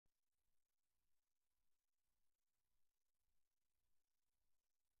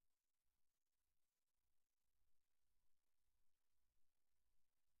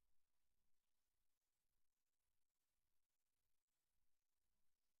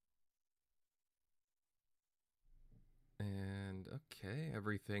Okay,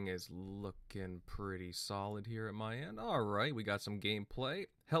 everything is looking pretty solid here at my end. All right, we got some gameplay.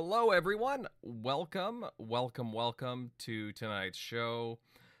 Hello, everyone. Welcome to tonight's show.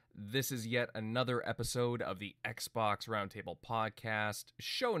 This is yet another episode of the Xbox Roundtable Podcast,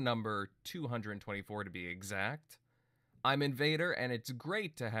 show number 224 to be exact. I'm Invader, and it's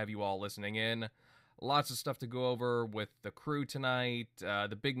great to have you all listening in. Lots of stuff to go over with the crew tonight.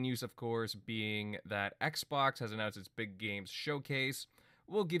 The big news, of course, being that Xbox has announced its big games showcase.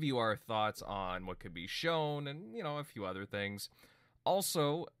 We'll give you our thoughts on what could be shown and, a few other things.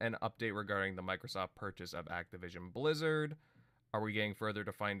 Also, an update regarding the Microsoft purchase of Activision Blizzard. Are we getting further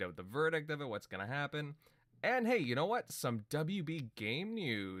to find out the verdict of it? What's going to happen? And hey, you know what? Some WB game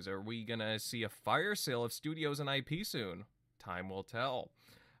news. Are we going to see a fire sale of studios and IP soon? Time will tell.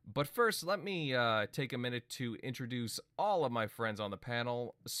 But first, let me take a minute to introduce all of my friends on the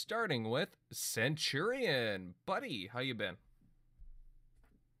panel, starting with Centurion. Buddy, how you been?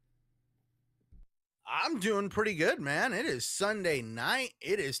 I'm doing pretty good, man. It is Sunday night.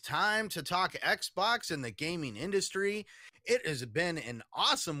 It is time to talk Xbox and the gaming industry. It has been an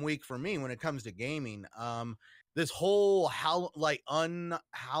awesome week for me when it comes to gaming. This whole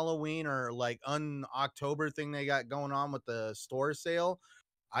Halloween or October thing they got going on with the store sale.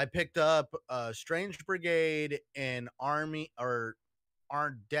 I picked up Strange Brigade and our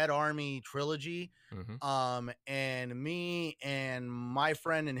Dead Army trilogy. And me and my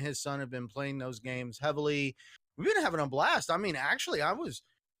friend and his son have been playing those games heavily. We've been having a blast. I mean, actually, I was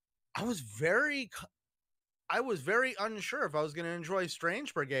very unsure if I was going to enjoy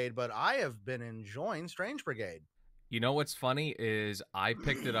Strange Brigade, but I have been enjoying Strange Brigade. You know what's funny is I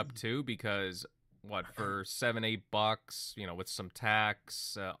picked it up too because for $7-8, with some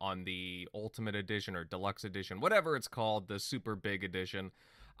tax on the Ultimate Edition or Deluxe Edition, whatever it's called, the super big edition.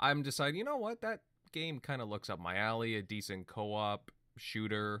 I'm deciding, you know what, that game kind of looks up my alley, a decent co-op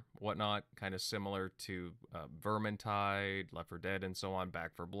shooter, whatnot, kind of similar to Vermintide, Left 4 Dead, and so on,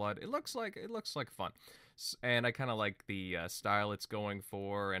 Back 4 Blood. It looks like fun, and I kind of like the style it's going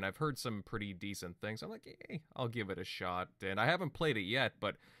for, and I've heard some pretty decent things. I'm like, hey, I'll give it a shot, and I haven't played it yet,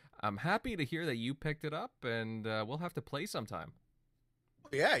 but I'm happy to hear that you picked it up, and we'll have to play sometime.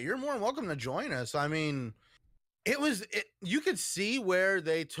 Yeah, you're more than welcome to join us. I mean, you could see where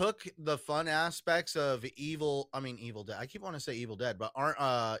they took the fun aspects of Evil Dead. I keep wanting to say Evil Dead, but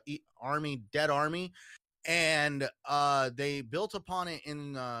Dead Army, and they built upon it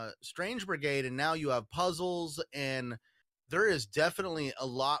in Strange Brigade, and now you have puzzles, and there is definitely a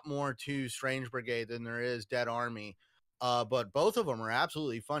lot more to Strange Brigade than there is Dead Army. But both of them are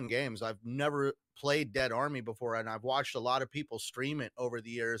absolutely fun games. I've never played Dead Army before, and I've watched a lot of people stream it over the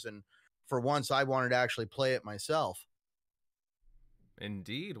years, and for once, I wanted to actually play it myself.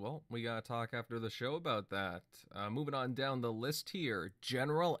 Indeed. Well, we got to talk after the show about that. Moving on down the list here,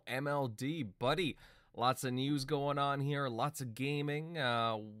 General MLD. Buddy, lots of news going on here, lots of gaming.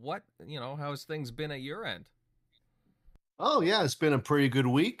 How's things been at your end? Oh, yeah, it's been a pretty good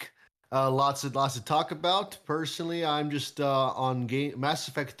week. Lots to talk about. Personally, I'm just on Mass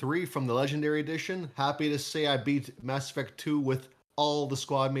Effect 3 from the Legendary Edition. Happy to say I beat Mass Effect 2 with all the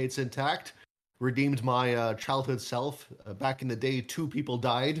squad mates intact. Redeemed my childhood self. Back in the day, 2 people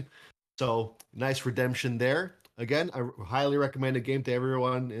died. So, nice redemption there. Again, I highly recommend the game to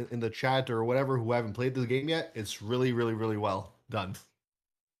everyone in the chat or whatever who haven't played the game yet. It's really, really, really well done.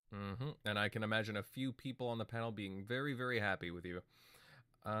 And I can imagine a few people on the panel being very, very happy with you.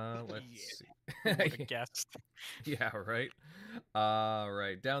 Let's see. What a guest. Yeah, right.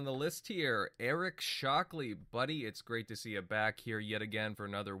 Right. Down the list here, Eric Shockley. Buddy, it's great to see you back here yet again for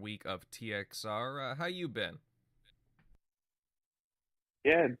another week of TXR. How you been?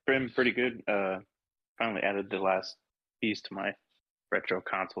 Yeah, it's been pretty good. Finally added the last piece to my retro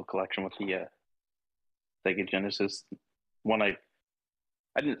console collection with the Sega Genesis. One I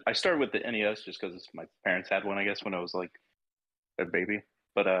started with the NES just because my parents had one, I guess, when I was like a baby.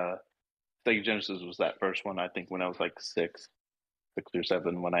 But Sega Genesis was that first one, I think, when I was like 6 or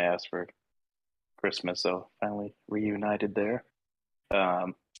 7 when I asked for Christmas. So finally reunited there.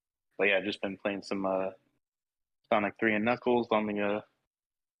 But yeah, I've just been playing some Sonic 3 and Knuckles on the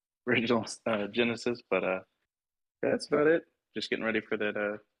original Genesis. But that's about it. Just getting ready for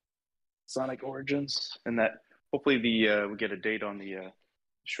that Sonic Origins, and that hopefully we get a date on the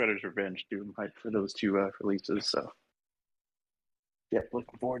Shredder's Revenge. I'm hyped for those 2 releases. So. Yeah,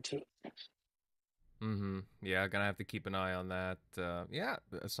 looking forward to it. Yeah, gonna have to keep an eye on that.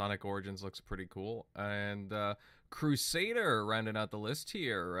 Sonic Origins looks pretty cool. And Crusader rounding out the list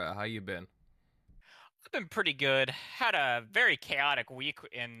here. How you been? It's been pretty good. Had a very chaotic week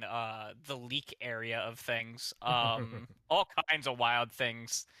in the leak area of things. All kinds of wild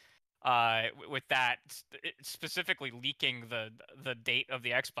things. With that, specifically leaking the date of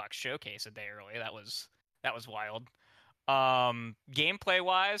the Xbox showcase a day early. That was wild. Gameplay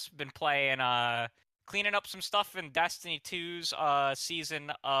wise, been playing cleaning up some stuff in Destiny 2's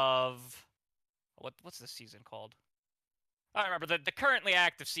season of what's this season called? I don't remember the currently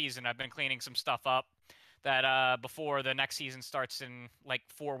active season. I've been cleaning some stuff up that before the next season starts in like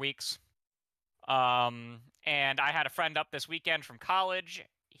 4 weeks. And I had a friend up this weekend from college.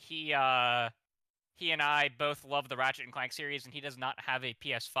 He and I both love the Ratchet and Clank series, and he does not have a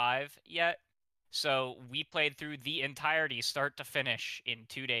PS5 yet. So we played through the entirety, start to finish, in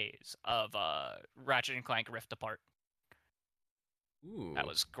 2 days of Ratchet and Clank Rift Apart. Ooh. That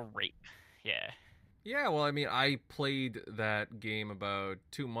was great. Yeah. Yeah, well, I mean, I played that game about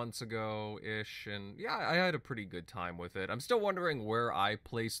 2 months ago-ish, and yeah, I had a pretty good time with it. I'm still wondering where I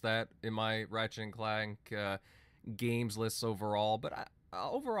place that in my Ratchet and Clank games lists overall, but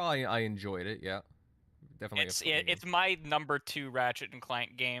overall, I enjoyed it, yeah. Definitely. It's my number 2 Ratchet and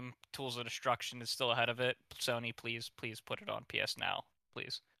Clank game. Tools of Destruction is still ahead of it. Sony, please put it on PS Now.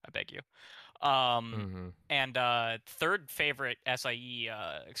 Please, I beg you. And third favorite SIE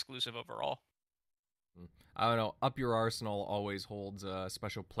exclusive overall. I don't know. Up Your Arsenal always holds a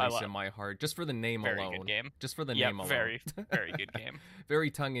special place in my heart, just for the name alone. Very good game. Just for the name alone. Very good game.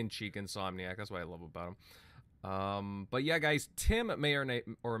 Very tongue-in-cheek Insomniac. That's what I love about him. But yeah, guys, Tim may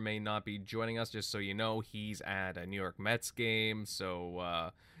or may not be joining us. Just so you know, he's at a New York Mets game.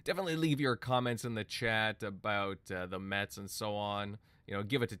 So definitely leave your comments in the chat about the Mets and so on. You know,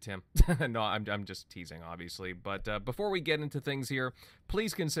 give it to Tim. No, I'm just teasing, obviously. But before we get into things here,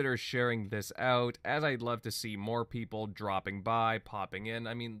 please consider sharing this out, as I'd love to see more people dropping by, popping in.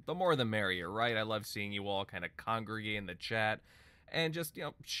 I mean, the more the merrier, right? I love seeing you all kind of congregate in the chat and just, you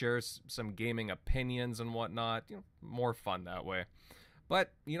know, share some gaming opinions and whatnot. You know, more fun that way.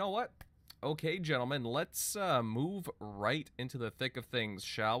 But you know what? Okay, gentlemen, let's move right into the thick of things,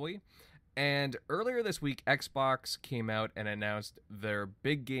 shall we? And earlier this week, Xbox came out and announced their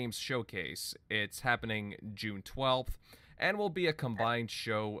Big Games Showcase. It's happening June 12th and will be a combined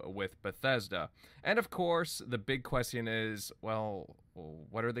show with Bethesda. And of course, the big question is, well,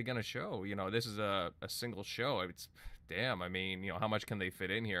 what are they going to show? You know, this is a single show. It's, damn, I mean, you know, how much can they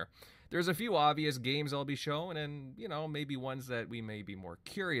fit in here? There's a few obvious games they'll be showing and, you know, maybe ones that we may be more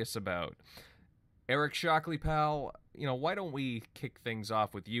curious about. Eric Shockley, pal, you know, why don't we kick things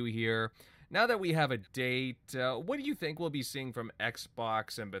off with you here? Now that we have a date, what do you think we'll be seeing from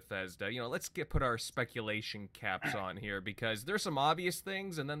Xbox and Bethesda? You know, let's put our speculation caps on here, because there's some obvious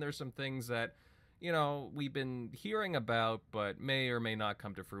things, and then there's some things that, you know, we've been hearing about, but may or may not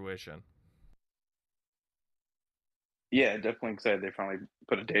come to fruition. Yeah, definitely excited they finally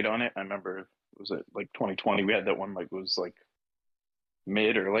put a date on it. I remember, was it like 2020? We had that one, like, it was like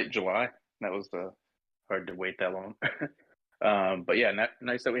mid or late July. That was hard to wait that long. But yeah,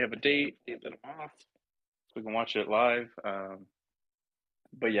 nice that we have a date, get them off, so we can watch it live.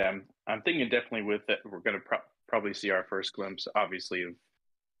 But yeah, I'm thinking definitely with that we're going to probably see our first glimpse, obviously, of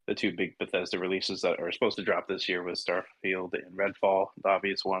the two big Bethesda releases that are supposed to drop this year with Starfield and Redfall, the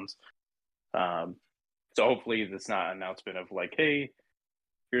obvious ones. So hopefully that's not an announcement of like, hey,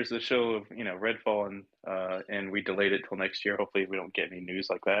 here's the show of, you know, Redfall and we delayed it till next year. Hopefully we don't get any news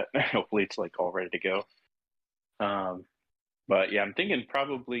like that. Hopefully it's like all ready to go. But yeah, I'm thinking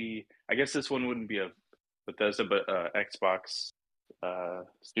probably, I guess this one wouldn't be a Bethesda, but Xbox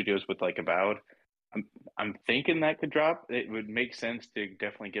Studios with like Avowed. I'm thinking that could drop. It would make sense to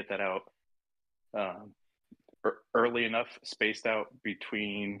definitely get that out early enough, spaced out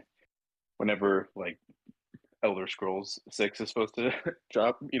between whenever like Elder Scrolls 6 is supposed to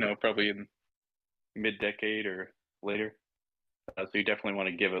drop, you know, probably in mid-decade or later. So you definitely want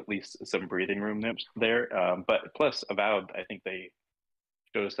to give at least some breathing room there. But plus, Avowed, I think they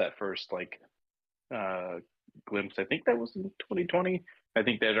showed us that first like glimpse. I think that was in 2020. I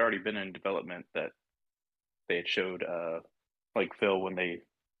think they had already been in development that they had showed like Phil when they,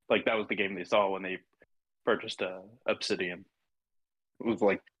 like, that was the game they saw when they purchased Obsidian. It was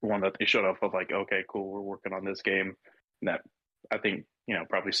like one that they showed off of like, okay, cool, we're working on this game. And that, I think, you know,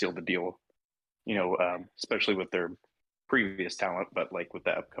 probably sealed the deal, you know, especially with their previous talent, but like with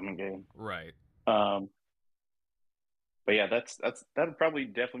the upcoming game. Right. But yeah, that'd probably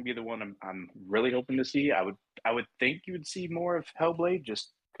definitely be the one I'm really hoping to see. I would think you would see more of Hellblade,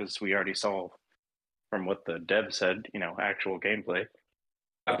 just because we already saw from what the dev said, you know, actual gameplay.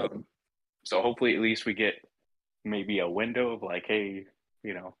 So hopefully at least we get maybe a window of like, hey,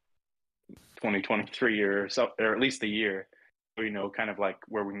 you know, 2023 or so, or at least a year. Kind of like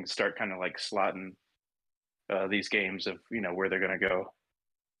where we can start kind of like slotting these games of where they're going to go.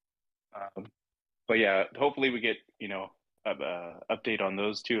 But yeah, hopefully we get update on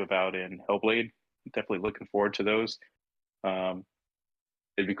those two about in Hellblade. Definitely looking forward to those.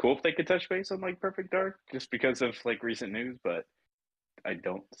 It'd be cool if they could touch base on like Perfect Dark, just because of like recent news, but I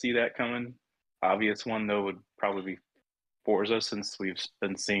don't see that coming. Obvious one though would probably be Forza, since we've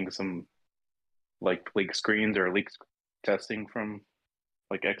been seeing some like leak screens or leak testing from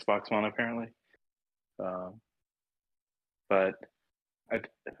like Xbox One apparently. But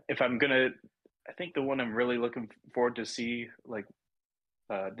if I'm gonna, I think the one I'm really looking forward to see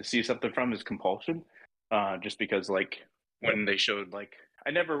something from is Compulsion, just because like when they showed like I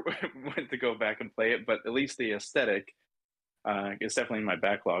never went to go back and play it, but at least the aesthetic is definitely in my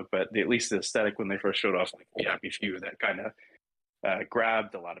backlog. But at least the aesthetic when they first showed off, like We Happy Few, that kind of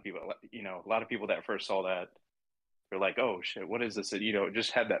grabbed a lot of people. A lot of people that first saw that, they're like, "Oh shit, what is this?" It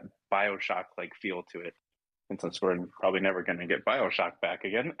just had that Bioshock like feel to it. And since we're probably never going to get Bioshock back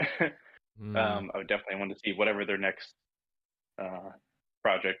again, I would definitely want to see whatever their next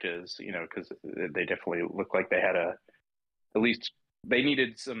project is. Because they definitely look like they had at least they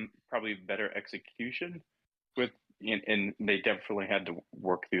needed some probably better execution and they definitely had to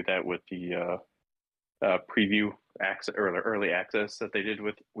work through that with the preview access or early access that they did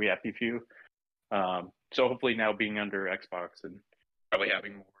with We Happy Few. So hopefully now being under Xbox and probably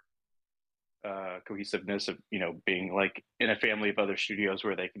having more cohesiveness of being like in a family of other studios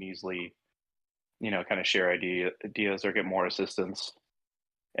where they can easily kind of share ideas or get more assistance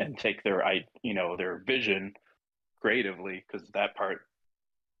and take their their vision creatively, because that part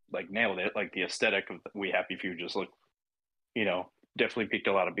like nailed it. Like the aesthetic of We Happy Few just looked definitely piqued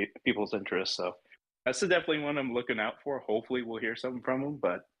a lot of people's interest. So that's definitely one I'm looking out for. Hopefully we'll hear something from them.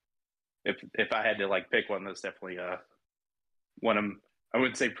 But if I had to like pick one, that's definitely one I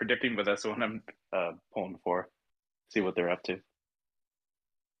wouldn't say predicting, but that's the one I'm pulling for. See what they're up to.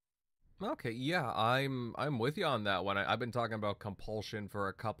 Okay, yeah, I'm with you on that one. I've been talking about Compulsion for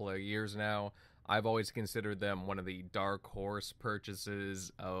a couple of years now. I've always considered them one of the dark horse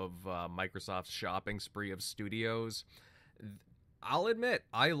purchases of Microsoft's shopping spree of studios. I'll admit,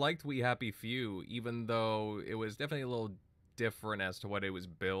 I liked We Happy Few, even though it was definitely a little different as to what it was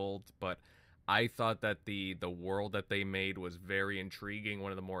built, but I thought that the world that they made was very intriguing,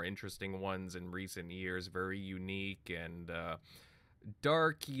 one of the more interesting ones in recent years, very unique and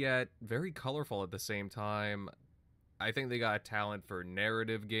dark yet very colorful at the same time. I think they got a talent for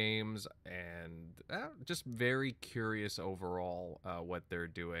narrative games and just very curious overall what they're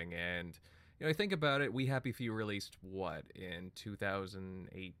doing. And I think about it, We Happy Few released what in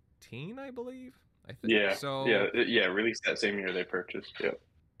 2018, I believe. I think. Yeah. So yeah. Released that same year they purchased. Yeah.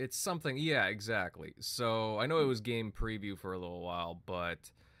 It's something. Yeah, exactly. So I know it was game preview for a little while,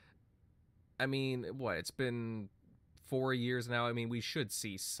 but I mean, what? It's been 4 years now. I mean, we should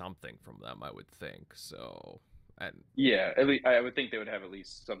see something from them, I would think. So, yeah, at least I would think they would have at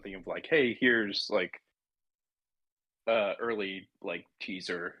least something of like, hey, here's like early like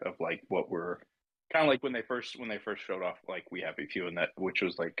teaser of like what we're kind of like when they first showed off like We Happy Few, and that, which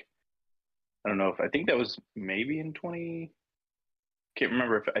was like, I don't know if I think that was maybe in can't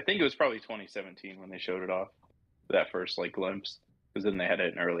remember if I think it was probably 2017 when they showed it off, that first like glimpse. Because then they had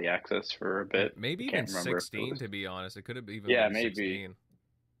it in early access for a bit. Maybe even 16, to be honest. It could have even been maybe 16.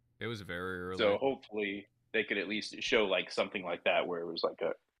 It was very early. So hopefully they could at least show like something like that, where it was like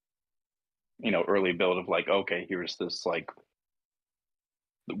a early build of like, okay, here's this like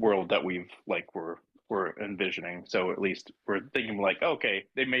the world that we're envisioning. So at least we're thinking like, okay,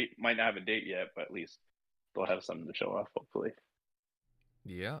 they might not have a date yet, but at least they'll have something to show off, hopefully.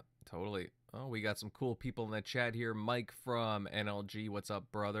 Yeah, totally. Oh, we got some cool people in the chat here. Mike from NLG, what's up,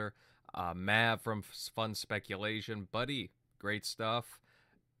 brother? Mav from Fun Speculation. Buddy, great stuff.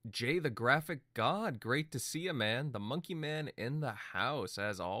 Jay the Graphic God, great to see you, man. The Monkey Man in the house,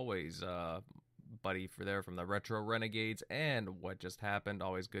 as always. Buddy from the Retro Renegades and What Just Happened.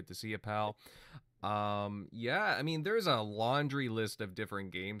 Always good to see you, pal. Yeah, I mean, there's a laundry list of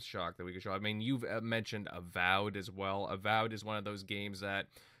different games, Shock, that we could show. I mean, you've mentioned Avowed as well. Avowed is one of those games that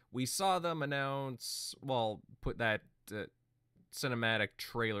we saw them announce, put that cinematic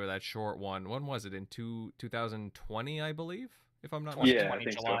trailer, that short one. When was it? In 2020, I believe, if I'm not mistaken. Yeah, I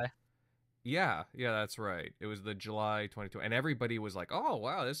think July. so. Yeah, that's right. It was the July 22, and everybody was like, "Oh,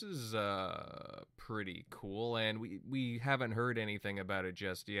 wow, this is pretty cool." And we haven't heard anything about it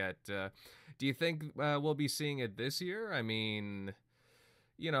just yet. Do you think we'll be seeing it this year? I mean,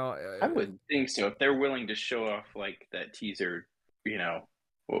 I would think so if they're willing to show off like that teaser,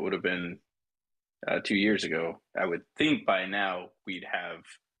 what would have been 2 years ago, I would think by now we'd have.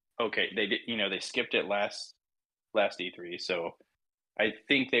 Okay, they did. They skipped it last E3, so I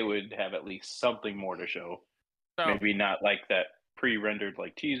think they would have at least something more to show. So, Maybe not like that pre-rendered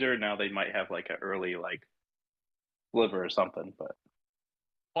like teaser. Now they might have like an early like sliver or something. But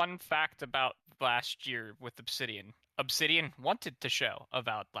fun fact about last year with Obsidian. Obsidian wanted to show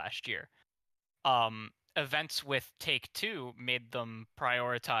Avowed last year. Events with Take-Two made them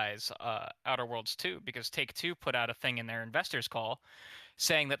prioritize Outer Worlds 2 because Take-Two put out a thing in their investors call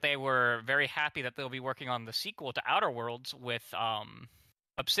saying that they were very happy that they'll be working on the sequel to Outer Worlds with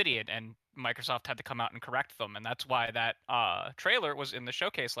Obsidian, and Microsoft had to come out and correct them, and that's why that trailer was in the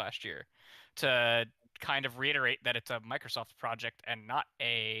showcase last year to kind of reiterate that it's a Microsoft project and not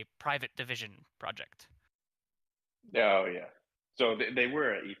a private division project. oh yeah, so they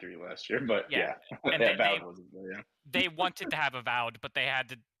were at E3 last year, but Yeah. yeah, And Avowed wasn't there. Yeah. They wanted to have Avowed, but they had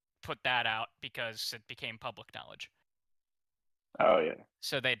to put that out because it became public knowledge. Oh yeah.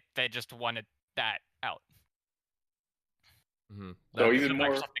 So they just wanted that out. Mm-hmm. So That's- even So more,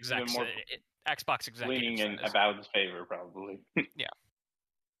 Microsoft execs, even more Xbox executives. leaning in said this. Avowed's favor, probably. Yeah.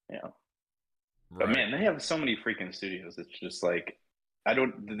 Yeah. But right. man, they have so many freaking studios. It's just like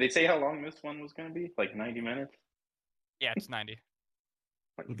did they say how long this one was going to be? Like 90 minutes? Yeah, it's 90.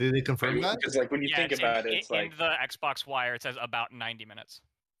 Did they confirm that? Because like when you Yeah, think about it, it's in like the Xbox Wire, it says about 90 minutes.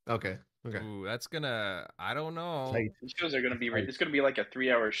 Okay. Okay. Ooh, that's gonna. I don't know. Tight. these shows are going to be. Right. It's going to be like a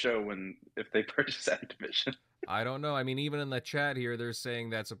 3-hour show if they purchase Activision. I don't know. I mean, even in the chat here, they're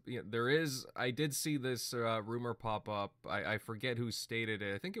saying there is. I did see this rumor pop up. I forget who stated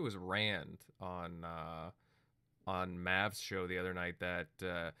it. I think it was Rand on Mav's show the other night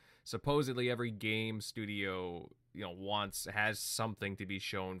that supposedly every game studio has something to be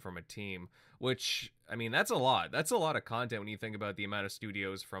shown from a team. Which, I mean, that's a lot. That's a lot of content when you think about the amount of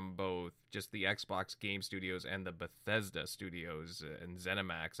studios from both just the Xbox game studios and the Bethesda studios and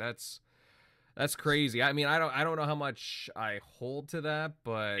ZeniMax. That's crazy. I mean, I don't know how much I hold to that,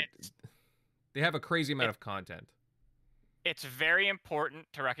 but they have a crazy amount of content. It's very important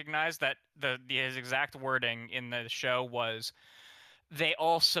to recognize that his exact wording in the show was they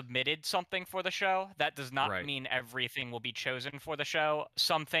all submitted something for the show. That does not Right. mean everything will be chosen for the show.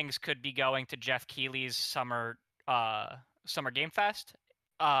 Some things could be going to Jeff Keighley's Summer Game Fest.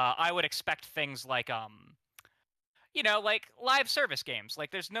 I would expect things like like live service games. Like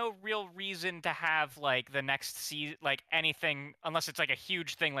there's no real reason to have like the next season, like anything, unless it's like a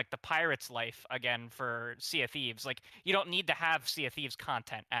huge thing like the Pirate's Life again for Sea of Thieves. Like you don't need to have Sea of Thieves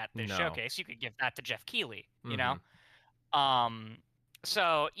content at this No. showcase. You could give that to Jeff Keighley, you know?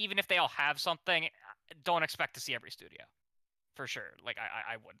 So even if they all have something, don't expect to see every studio, for sure. Like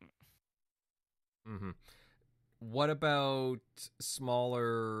I wouldn't. Mm-hmm. What about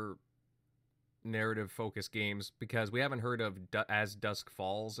smaller narrative-focused games? Because we haven't heard of As Dusk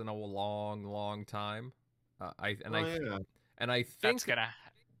Falls in a long, long time. I think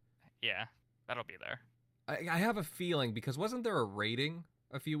Yeah, that'll be there. I have a feeling because wasn't there a rating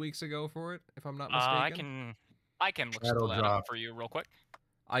a few weeks ago for it? If I'm not mistaken, I can look Shadow that Drop. up for you real quick.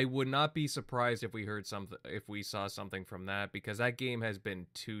 I would not be surprised if we saw something from that because that game has been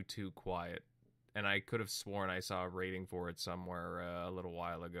too quiet, and I could have sworn I saw a rating for it somewhere a little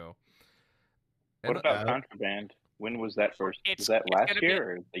while ago. What And, about Contraband? When was that first? It's- Was that it's last gonna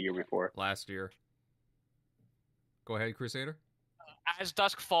year or the year before? last year? Go ahead, Crusader. As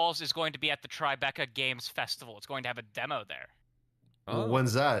Dusk Falls is going to be at the Tribeca Games Festival. It's going to have a demo there. Oh,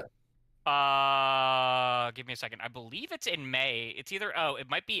 When's that? Give me a second. I believe it's in May. It's either it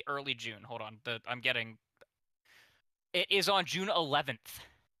might be early June. Hold on. It is on June 11th.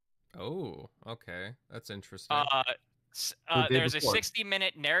 Oh, okay, that's interesting. The day There's a before.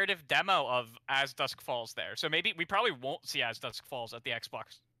 60-minute narrative demo of As Dusk Falls there. So maybe we probably won't see As Dusk Falls at the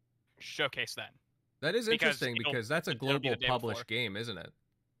Xbox showcase then. That is because interesting because that's a it'll be global the day published before. game, isn't it?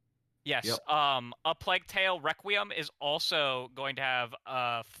 Yes. Yep. A Plague Tale Requiem is also going to have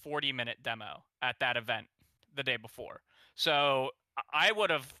a 40-minute demo at that event the day before. So I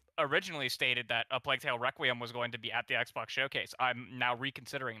would have originally stated that A Plague Tale Requiem was going to be at the Xbox showcase. I'm now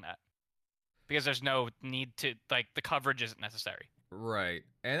reconsidering that because there's no need to, like, the coverage isn't necessary. Right.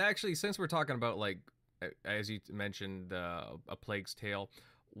 And actually, since we're talking about, like, as you mentioned, A Plague's Tale,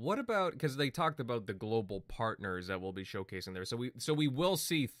 what about, because they talked about the global partners that will be showcasing there. So we will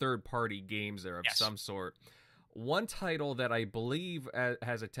see third-party games there of Yes. some sort. One title that I believe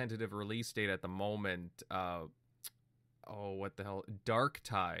has a tentative release date at the moment, what the hell? Dark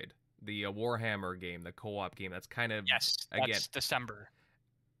Tide, the Warhammer game, the co-op game. That's kind of, Yes. That's again, December.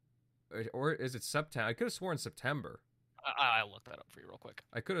 or is it September? I could have sworn September. I'll look that up for you real quick.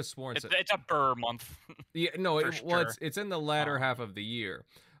 I could have sworn It's a Burr month. yeah, no, for sure. it's in the latter half of the year,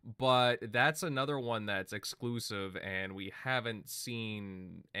 but that's another one that's exclusive, and we haven't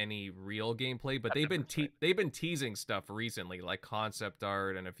seen any real gameplay. But they've been teasing stuff recently, like concept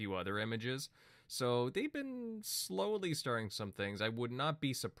art and a few other images. So they've been slowly starting some things. I would not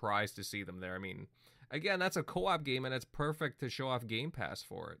be surprised to see them there. I mean, again, that's a co-op game, and it's perfect to show off Game Pass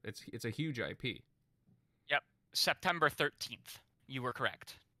for it. It's a huge IP. Yep, September 13th. You were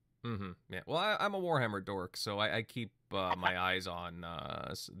correct. Mm-hmm. Yeah. Well, I'm a Warhammer dork, so I keep my eyes on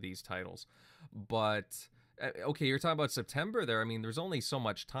these titles. But okay, you're talking about September there. I mean, there's only so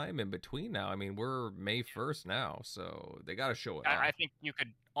much time in between now. I mean, we're May 1st now, so they got to show it off. I think you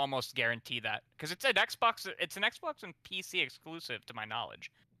could almost guarantee that because it's an Xbox. It's an Xbox and PC exclusive, to my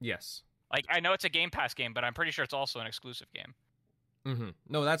knowledge. Yes. Like, I know it's a Game Pass game, but I'm pretty sure it's also an exclusive game. Mm-hmm.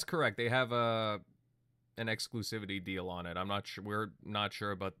 No, that's correct. They have an exclusivity deal on it. I'm not sure. We're not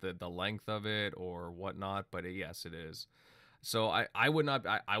sure about the length of it or whatnot, but yes, it is. So I would not.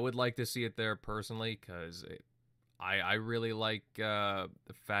 I would like to see it there personally because I really like the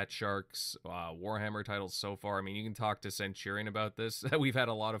Fat Shark's Warhammer titles so far. I mean, you can talk to Centurion about this. We've had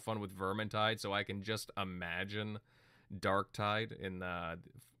a lot of fun with Vermintide, so I can just imagine Darktide in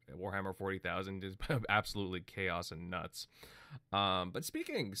Warhammer 40,000 is absolutely chaos and nuts. But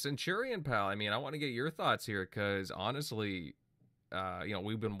speaking Centurion, pal, I mean, I want to get your thoughts here because honestly,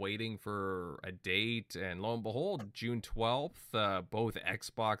 we've been waiting for a date, and lo and behold, June 12th, both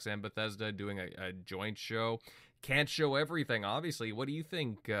Xbox and Bethesda doing a joint show. Can't show everything, obviously. What do you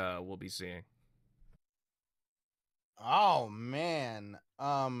think we'll be seeing? Oh man.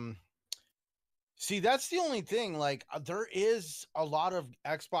 See, that's the only thing. Like, there is a lot of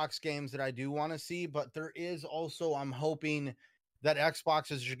Xbox games that I do want to see, but there is also, I'm hoping that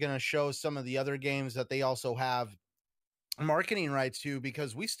Xbox is going to show some of the other games that they also have marketing rights to,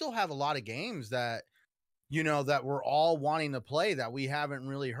 because we still have a lot of games that, that we're all wanting to play that we haven't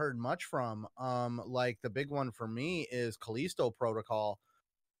really heard much from. Like the big one for me is Callisto Protocol.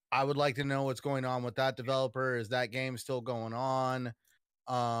 I would like to know what's going on with that developer. Is that game still going on?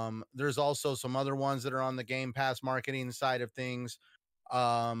 There's also some other ones that are on the Game Pass marketing side of things.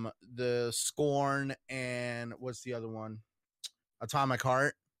 The Scorn and what's the other one? Atomic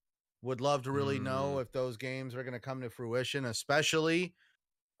Heart. Would love to really know if those games are going to come to fruition, especially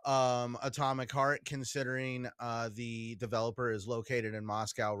Atomic Heart, considering the developer is located in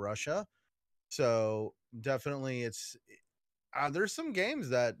Moscow, Russia. So definitely there's some games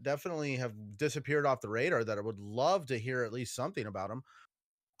that definitely have disappeared off the radar that I would love to hear at least something about them.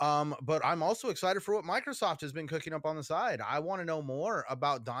 But I'm also excited for what Microsoft has been cooking up on the side. I want to know more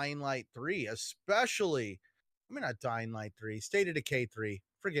about Dying Light 3, especially, not Dying Light 3, State of Decay 3.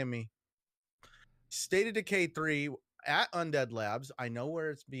 Forgive me. State of Decay 3 at Undead Labs. I know where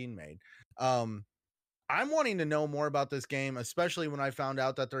it's being made. I'm wanting to know more about this game, especially when I found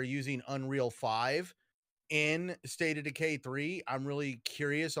out that they're using Unreal 5 in State of Decay 3. I'm really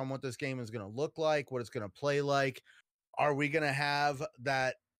curious on what this game is going to look like, what it's going to play like. Are we going to have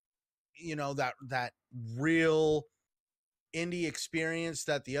that, that real indie experience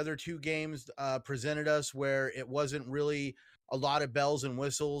that the other two games presented us, where it wasn't really a lot of bells and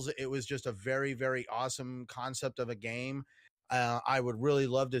whistles? It was just a very, very awesome concept of a game. I would really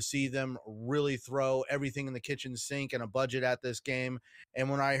love to see them really throw everything in the kitchen sink and a budget at this game. And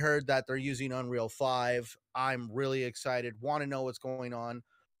when I heard that they're using Unreal 5, I'm really excited. Want to know what's going on.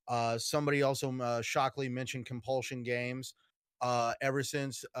 Somebody also shockingly mentioned Compulsion Games. Ever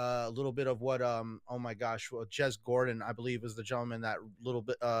since a little bit of what Jez Gordon, I believe, is the gentleman that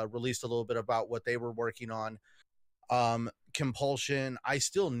released a little bit about what they were working on. Compulsion, I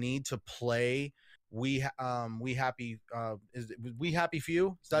still need to play. We Happy Few?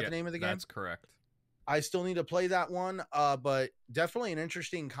 Is that the name of the game? That's correct. I still need to play that one. But definitely an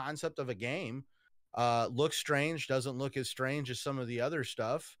interesting concept of a game. Looks strange, doesn't look as strange as some of the other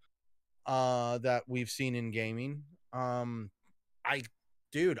stuff that we've seen in gaming. I'm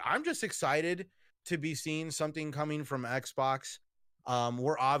just excited to be seeing something coming from Xbox.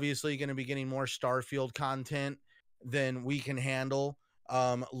 We're obviously going to be getting more Starfield content than we can handle.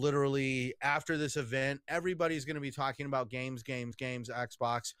 Literally after this event, everybody's going to be talking about games,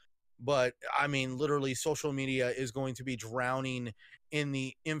 Xbox. But I mean, literally social media is going to be drowning in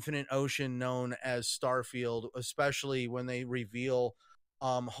the infinite ocean known as Starfield, especially when they reveal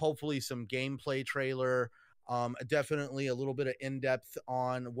hopefully some gameplay trailer. Definitely a little bit of in-depth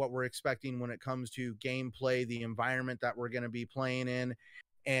on what we're expecting when it comes to gameplay, the environment that we're going to be playing in,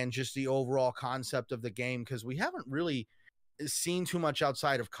 and just the overall concept of the game, because we haven't really seen too much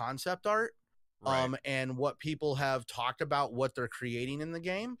outside of concept art. Right. and what people have talked about what they're creating in the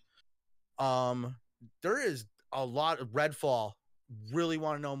game. There is a lot of Redfall. Really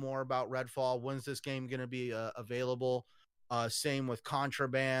want to know more about Redfall. When's this game going to be available? Same with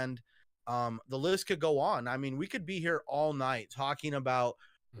Contraband. The list could go on. I mean, we could be here all night talking about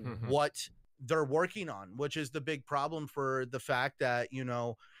what they're working on, which is the big problem for the fact that, you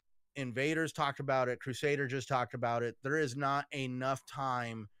know, Invaders talked about it, Crusader just talked about it. There is not enough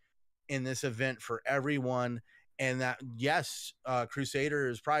time in this event for everyone. And that, yes, Crusader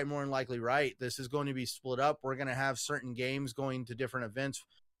is probably more than likely right. This is going to be split up. We're going to have certain games going to different events.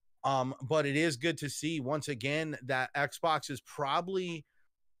 But it is good to see, once again, that Xbox is probably,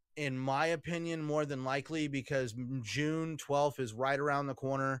 in my opinion, more than likely, because June 12th is right around the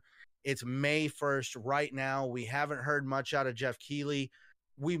corner. It's May 1st right now. We haven't heard much out of Jeff Keighley.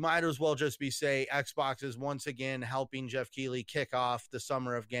 We might as well just be say Xbox is once again helping Jeff Keighley kick off the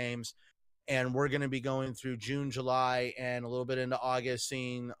summer of games. And we're going to be going through June, July, and a little bit into August,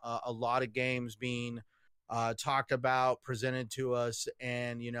 seeing a lot of games being talked about, presented to us.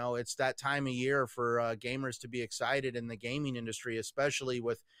 And, you know, it's that time of year for gamers to be excited in the gaming industry, especially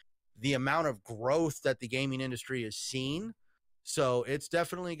with the amount of growth that the gaming industry has seen. So it's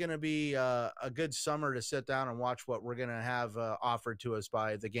definitely going to be a good summer to sit down and watch what we're going to have offered to us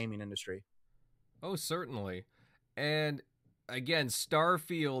by the gaming industry. Oh, certainly. And again,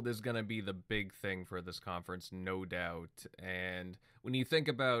 Starfield is going to be the big thing for this conference, no doubt. And when you think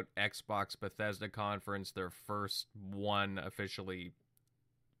about Xbox Bethesda conference, their first one officially,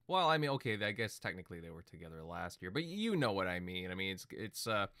 well, I mean, okay, I guess technically they were together last year, but you know what I mean. I mean, it's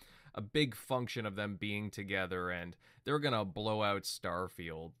a big function of them being together, and they're going to blow out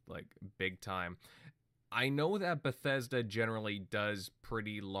Starfield, like, big time. I know that Bethesda generally does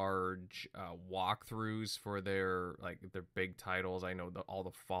pretty large walkthroughs for their big titles. I know all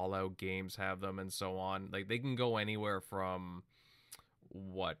the Fallout games have them and so on. Like, they can go anywhere from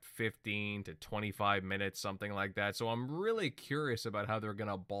 15 to 25 minutes, something like that. So I'm really curious about how they're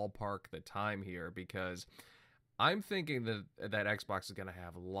gonna ballpark the time here, because I'm thinking that Xbox is gonna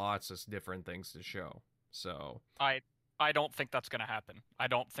have lots of different things to show. So I don't think that's going to happen. I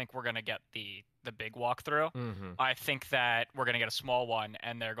don't think we're going to get the big walkthrough. mm-hmm. I think that we're going to get a small one,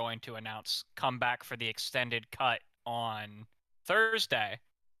 and they're going to announce come back for the extended cut on Thursday,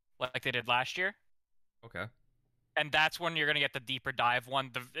 like they did last year. Okay. And that's when you're going to get the deeper dive one,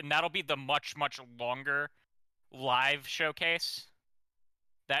 and that'll be the much, much longer live showcase.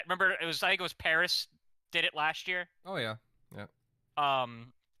 That, remember, I think it was Paris did it last year. Oh yeah, yeah.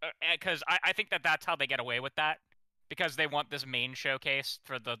 Because I think that's how they get away with that. Because they want this main showcase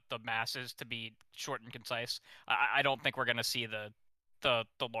for the masses to be short and concise. I don't think we're going to see the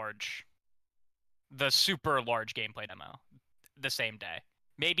super large gameplay demo the same day.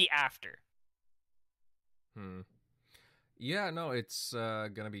 Maybe after. Yeah, no, it's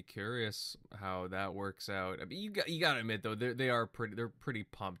gonna be curious how that works out. I mean, you got to admit though, they're pretty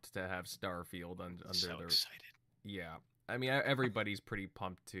pumped to have Starfield under so their. Excited. Yeah. I mean, everybody's pretty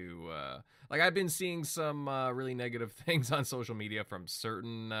pumped to, like, I've been seeing some really negative things on social media from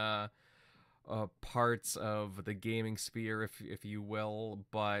certain parts of the gaming sphere, if you will,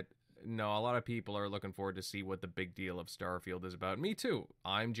 but no, a lot of people are looking forward to see what the big deal of Starfield is about. Me too.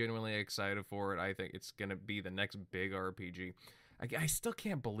 I'm genuinely excited for it. I think it's going to be the next big RPG. I still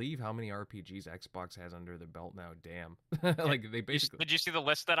can't believe how many RPGs Xbox has under their belt now. Damn. Like, they basically... Did you see the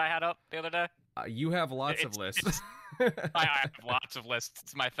list that I had up the other day? You have lots of lists. I have lots of lists.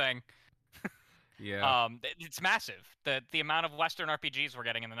 It's my thing. Yeah. It's massive. The amount of Western RPGs we're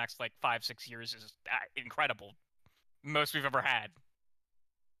getting in the next, 5-6 years is incredible. Most we've ever had.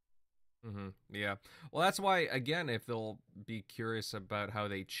 Mm-hmm. Yeah. Well, that's why, again, if they'll be curious about how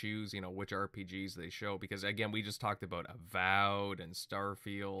they choose, which RPGs they show, because, again, we just talked about Avowed and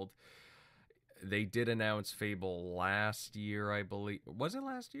Starfield. They did announce Fable last year, I believe. Was it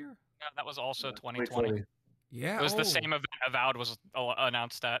last year? Yeah, that was also 2020. Yeah. It was the same event Avowed was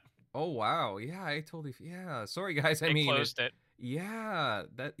announced at. Oh, wow. Yeah, I totally... Yeah, sorry, guys. They closed it. Yeah,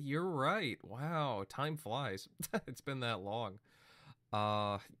 you're right. Wow, time flies. It's been that long.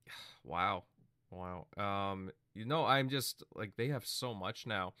 Wow. I'm just, they have so much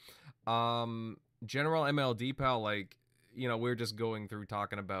now. General MLD pal, we're just going through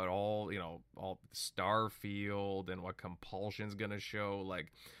talking about all Starfield and what Compulsion's gonna show.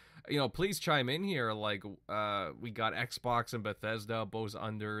 Please chime in here. We got Xbox and Bethesda both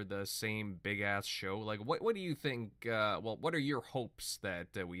under the same big ass show. What do you think? What are your hopes that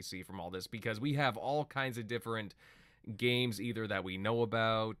we see from all this? Because we have all kinds of different games, either that we know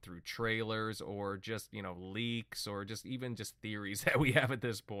about through trailers or just leaks or just even just theories that we have at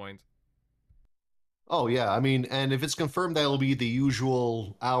this point. Oh yeah, I mean, and if it's confirmed that it'll be the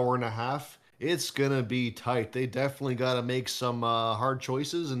usual hour and a half, it's gonna be tight. They definitely got to make some hard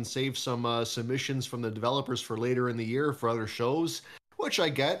choices and save some submissions from the developers for later in the year for other shows, which I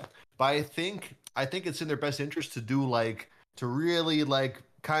get. But I think it's in their best interest to do like to really like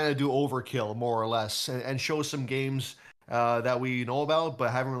kind of do overkill more or less and show some games that we know about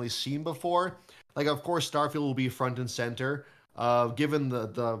but haven't really seen before. Like of course, Starfield will be front and center. Given the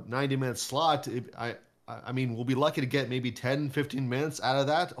 90-minute slot, I mean, we'll be lucky to get maybe 10, 15 minutes out of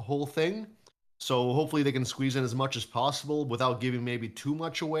that whole thing. So hopefully they can squeeze in as much as possible without giving maybe too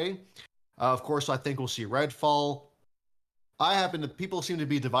much away. Of course, I think we'll see Redfall. People seem to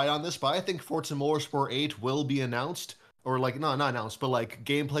be divided on this, but I think Forza Motorsport 8 will be announced, or like, no, not announced, but like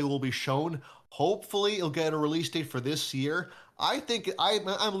gameplay will be shown. Hopefully it'll get a release date for this year.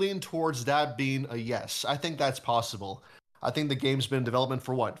 I'm leaning towards that being a yes. I think that's possible. I think the game's been in development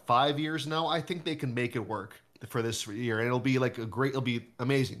for what, 5 years now? I think they can make it work for this year, and it'll be like it'll be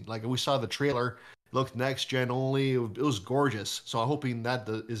amazing. Like we saw the trailer, it looked next gen only. It was gorgeous. So I'm hoping that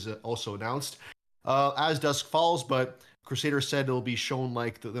is also announced. As Dusk Falls, but Crusader said it'll be shown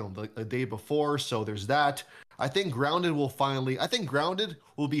like the day before. So there's that. I think Grounded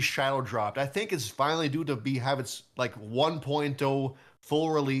will be shadow dropped. I think it's finally due to have its like 1.0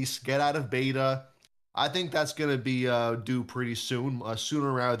 full release, get out of beta. I think that's going to be due pretty soon,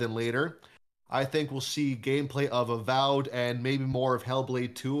 sooner rather than later. I think we'll see gameplay of Avowed and maybe more of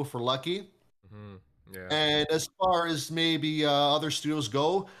Hellblade 2 if we're lucky. Mm-hmm. Yeah. And as far as maybe other studios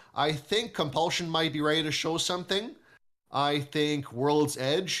go, I think Compulsion might be ready to show something. I think World's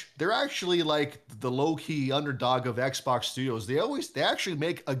Edge, they're actually like the low-key underdog of Xbox studios. They actually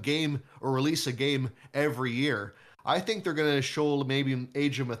make a game or release a game every year. I think they're going to show maybe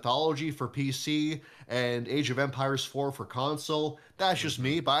Age of Mythology for PC and Age of Empires 4 for console. That's just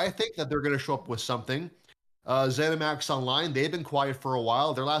me, but I think that they're going to show up with something. ZeniMax Online, they've been quiet for a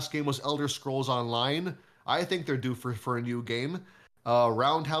while. Their last game was Elder Scrolls Online. I think they're due for a new game.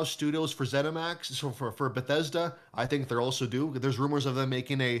 Roundhouse Studios for ZeniMax, so for Bethesda, I think they're also due. There's rumors of them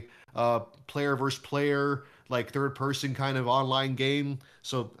making a player versus player, like third person kind of online game.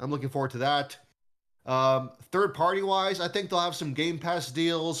 So I'm looking forward to that. Third party wise, I think they'll have some Game Pass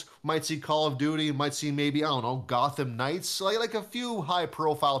deals. Might see Call of Duty, might see maybe, I don't know, Gotham Knights, like a few high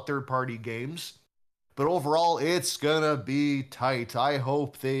profile third party games. But overall, it's gonna be tight. I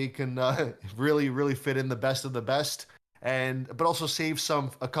hope they can really, really fit in the best of the best, but also save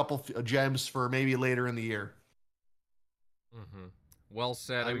a couple gems for maybe later in the year. Mm-hmm. Well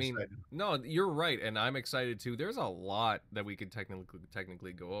said. I'm I mean, excited. no, you're right, and I'm excited too. There's a lot that we could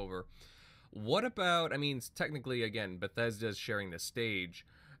technically go over. What about? I mean, technically, again, Bethesda's sharing the stage.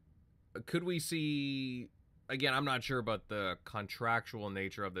 Could we see? Again, I'm not sure about the contractual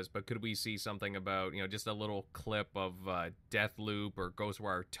nature of this, but could we see something about, just a little clip of Deathloop or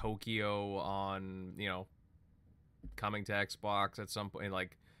Ghostwire Tokyo on, coming to Xbox at some point,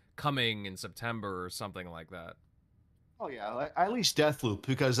 like coming in September or something like that? Oh yeah, at least Deathloop,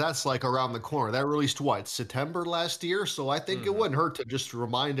 because that's like around the corner. That released what, September last year? So I think it wouldn't hurt to just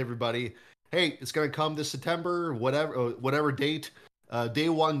remind everybody, hey, it's gonna come this September, whatever date. Day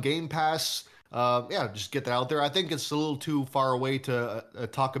one Game Pass. Yeah, just get that out there. I think it's a little too far away to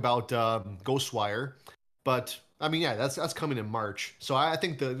talk about Ghostwire, but I mean, yeah, that's coming in March. So I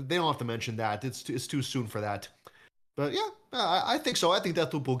think they don't have to mention that. It's too soon for that. But yeah, I think so. I think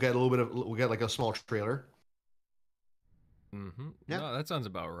Deathloop will get we'll get like a small trailer. Mm-hmm. Yeah. No, that sounds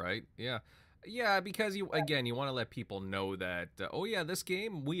about right. Yeah. Yeah, because you want to let people know that, oh yeah, this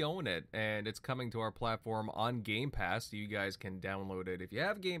game, we own it, and it's coming to our platform on Game Pass. You guys can download it if you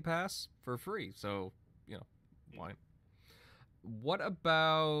have Game Pass for free. So, why? What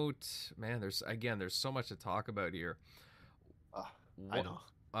about, man, there's so much to talk about here. I know.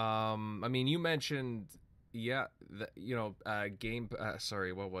 I mean, you mentioned, yeah,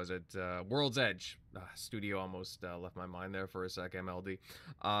 sorry, what was it? World's Edge. Studio almost left my mind there for a sec, MLD.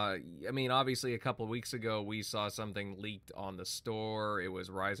 I mean, obviously, a couple of weeks ago, we saw something leaked on the store. It was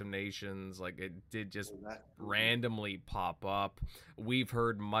Rise of Nations. Like, it did just randomly pop up. We've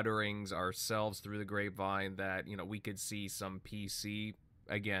heard mutterings ourselves through the grapevine that, we could see some PC,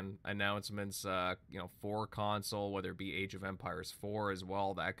 again, announcements, for console, whether it be Age of Empires 4 as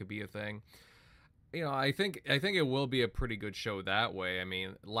well. That could be a thing. I think it will be a pretty good show that way. I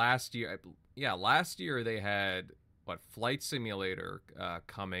mean, last year they had Flight Simulator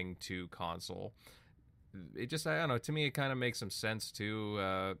coming to console. It just, I don't know, to me it kind of makes some sense too.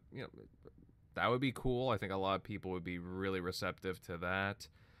 That would be cool. I think a lot of people would be really receptive to that.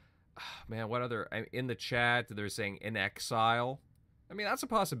 Man, what other, in the chat they're saying In Exile. I mean, that's a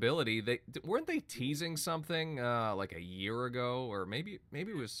possibility. Weren't they teasing something like a year ago, or maybe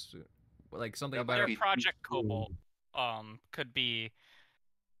it was like something That about might Their be Project too soon. Cobalt could be.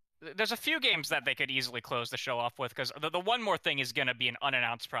 There's a few games that they could easily close the show off with, because the one more thing is going to be an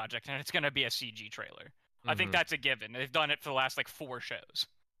unannounced project, and it's going to be a CG trailer. I think Mhm. that's a given. They've done it for the last like 4 shows.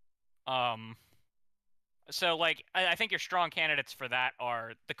 So like I think your strong candidates for that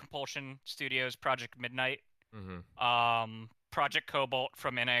are the Compulsion Studios Project Midnight, Project Cobalt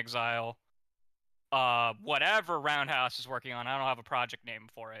from In Exile, whatever Roundhouse is working on. I don't have a project name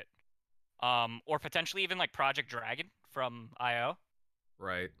for it. Or potentially even like Project Dragon from IO.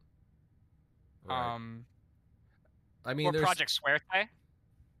 Right. Right. I Or mean, there's Project Suerte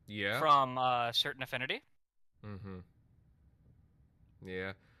yeah. from Certain Affinity. Mhm.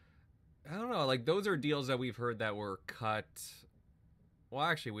 Yeah. I don't know. Like those are deals that we've heard that were cut. Well,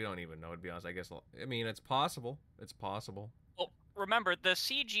 actually, we don't even know, to be honest. I mean, it's possible. It's possible. Well, remember, the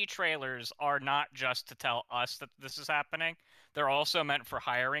CG trailers are not just to tell us that this is happening. They're also meant for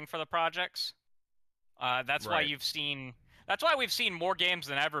hiring for the projects. That's why Right. you've seen. That's why we've seen more games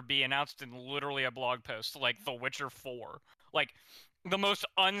than ever be announced in literally a blog post, like The Witcher 4. Like, the most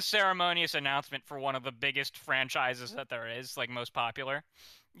unceremonious announcement for one of the biggest franchises that there is, like, most popular.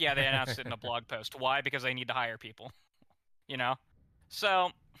 Yeah, they announced it in a blog post. Why? Because they need to hire people. You know?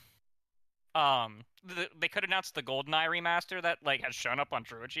 So, they could announce the GoldenEye remaster that, like, has shown up on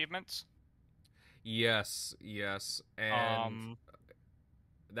True Achievements. Yes, and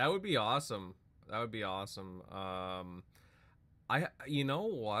that would be awesome. That would be awesome. You know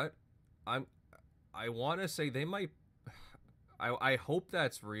what? I want to say they might. I hope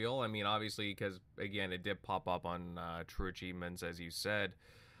that's real. I mean, obviously, because again, it did pop up on True Achievements, as you said.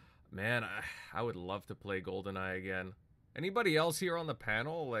 Man, I would love to play GoldenEye again. Anybody else here on the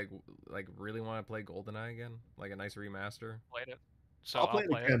panel like really want to play GoldenEye again? Like a nice remaster? Played it. So I'll play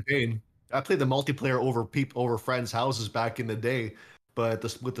the campaign. I played the multiplayer over friends' houses back in the day, but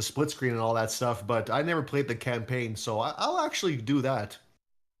with the split screen and all that stuff. But I never played the campaign, so I'll actually do that.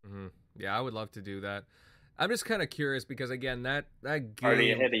 Mm-hmm. Yeah, I would love to do that. I'm just kind of curious because again, that game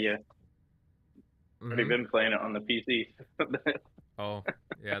Already ahead of you. Already Mhm. been playing it on the PC. Oh,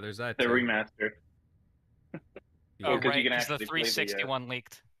 yeah, there's that The too. remaster. Yeah. Oh, 'cause you right, can because the actually play the, 360 one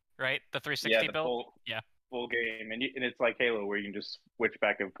leaked, right? The 360 Yeah, the build? Yeah. full game, and it's like Halo, where you can just switch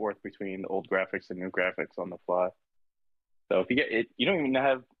back and forth between the old graphics and new graphics on the fly. So if you get it, you don't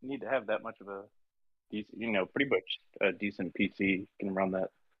even need to have that much of a decent, pretty much a decent PC can run that.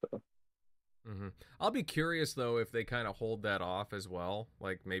 So. Mm-hmm. I'll be curious though if they kind of hold that off as well,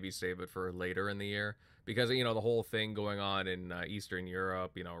 like maybe save it for later in the year, because the whole thing going on in Eastern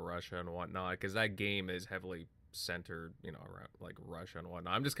Europe, Russia and whatnot, because that game is heavily centered, around like Russia and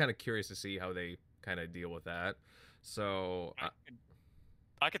whatnot. I'm just kind of curious to see how they kind of deal with that. So,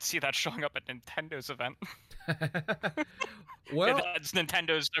 I could see that showing up at Nintendo's event. well, That's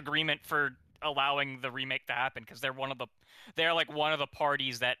Nintendo's agreement for allowing the remake to happen, because they're like one of the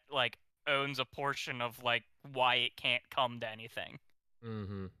parties that like owns a portion of like why it can't come to anything.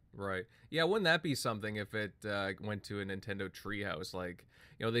 mm-hmm, right. Yeah, wouldn't that be something if it went to a Nintendo Treehouse? Like,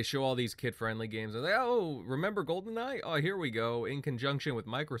 they show all these kid-friendly games, and oh, remember GoldenEye? Oh, here we go, in conjunction with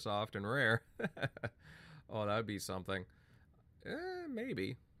Microsoft and Rare. Oh, that'd be something.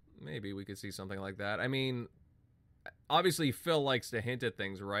 Maybe we could see something like that. I mean, obviously Phil likes to hint at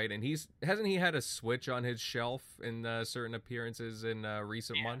things, right? And hasn't he had a Switch on his shelf in certain appearances in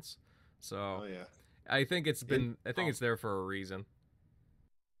recent months? So yeah. I think it's there for a reason.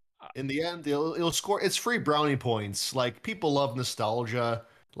 In the end, it'll score. It's free brownie points. Like, people love nostalgia.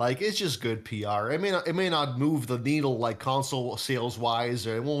 Like, it's just good PR. It may not move the needle like console sales wise,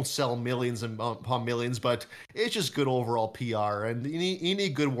 or it won't sell millions and upon millions, but it's just good overall PR. And you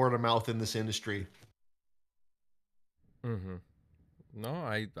need good word of mouth in this industry. Mm-hmm.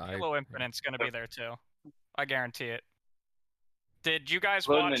 No, Halo Infinite's gonna be there too. I guarantee it. Did you guys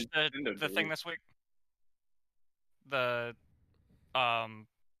Well, watch Nintendo the thing did. this week? The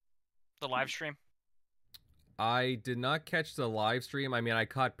live stream? I did not catch the live stream. I mean, I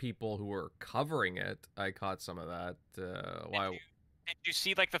caught people who were covering it. I caught some of that. Did you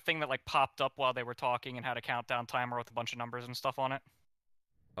see like the thing that like popped up while they were talking and had a countdown timer with a bunch of numbers and stuff on it?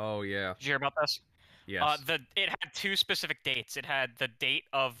 Oh yeah. Did you hear about this? Yes. It had 2 specific dates. It had the date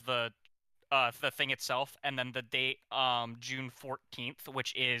of the thing itself, and then the date June 14th,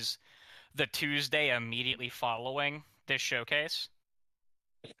 which is the Tuesday immediately following this showcase.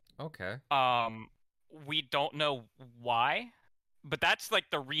 Okay. We don't know why, but that's like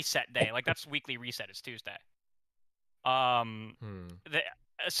the reset day. Like, that's weekly reset is Tuesday. So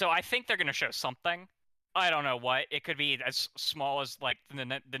I think they're gonna show something. I don't know what. It could be as small as like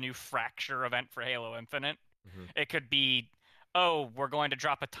the new Fracture event for Halo Infinite. Mhm. It could be, oh, we're going to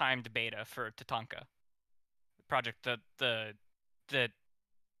drop a timed beta for Tatanka project, the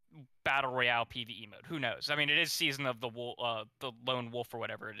battle royale PvE mode. Who knows? I mean, it is season of the lone wolf or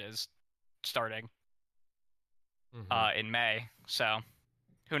whatever it is, starting in May. So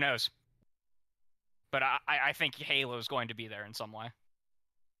who knows? But I think Halo is going to be there in some way,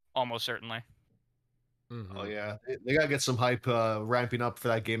 almost certainly. Oh yeah, they gotta get some hype ramping up for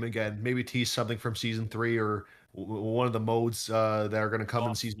that game again. Maybe tease something from season 3 or one of the modes that are gonna come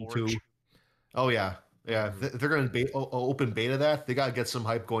in season 2. Oh yeah, yeah. If they're gonna open beta that, they gotta get some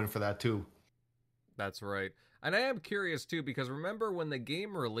hype going for that too. That's right. And I am curious too, because remember when the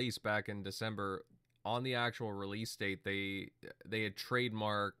game released back in December, on the actual release date, they had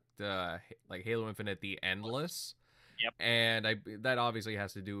trademarked like Halo Infinite the Endless. Yep. And that obviously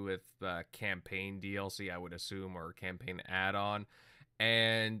has to do with campaign DLC, I would assume, or campaign add-on.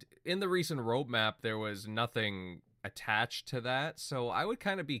 And in the recent roadmap, there was nothing attached to that. So I would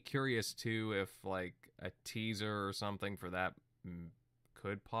kind of be curious too if like a teaser or something for that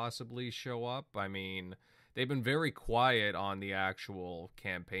could possibly show up. I mean, they've been very quiet on the actual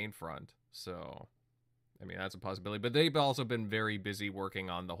campaign front. So, I mean, that's a possibility. But they've also been very busy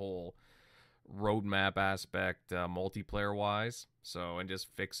working on the whole roadmap aspect multiplayer wise, so, and just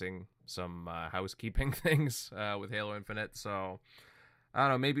fixing some housekeeping things with Halo Infinite. So I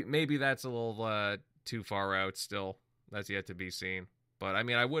don't know, maybe that's a little too far out still. That's yet to be seen, but I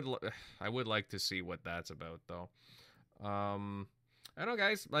mean, I would like to see what that's about though. I don't know,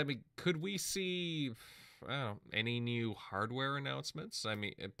 guys. I mean, could we see, I don't know, any new hardware announcements, I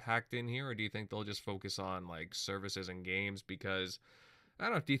mean, packed in here, or do you think they'll just focus on like services and games? Because I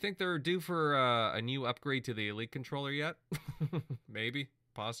don't know. Do you think they're due for a new upgrade to the Elite controller yet? Maybe,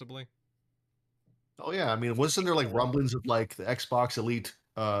 possibly. Oh yeah, I mean, wasn't there like rumblings of like the Xbox Elite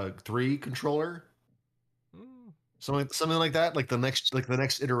 3 controller, something like that, like the next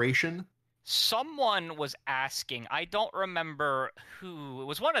iteration? Someone was asking, I don't remember who, it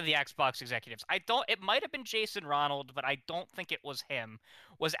was one of the Xbox executives. It might have been Jason Ronald, but I don't think it was him,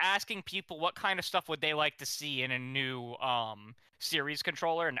 was asking people what kind of stuff would they like to see in a new series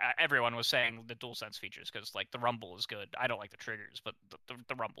controller, and everyone was saying the DualSense features, because like the rumble is good. I don't like the triggers, but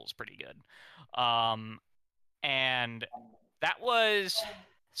the rumble is pretty good. And that was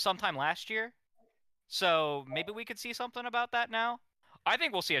sometime last year, so maybe we could see something about that now. I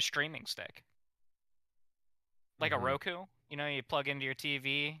think we'll see a streaming stick. Like a Roku. You know, you plug into your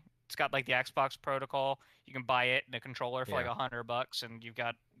TV. It's got like the Xbox protocol. You can buy it in a controller for like $100 and you've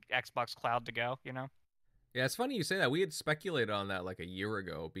got Xbox Cloud to go, you know? Yeah, it's funny you say that. We had speculated on that like a year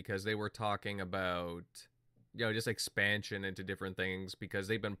ago because they were talking about, you know, just expansion into different things because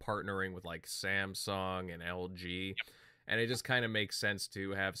they've been partnering with like Samsung and LG. Yep. And it just kind of makes sense to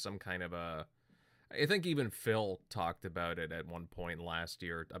have some kind of a, I think even Phil talked about it at one point last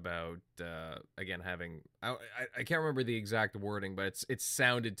year about again having I can't remember the exact wording, but it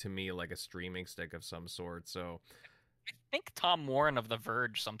sounded to me like a streaming stick of some sort. So I think Tom Warren of The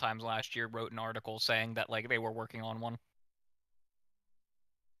Verge sometimes last year wrote an article saying that like they were working on one.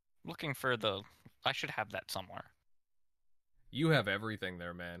 Looking for I should have that somewhere. You have everything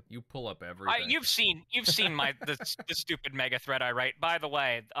there, man. You pull up everything. You've seen the stupid mega thread I write. By the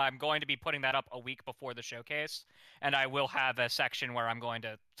way, I'm going to be putting that up a week before the showcase, and I will have a section where I'm going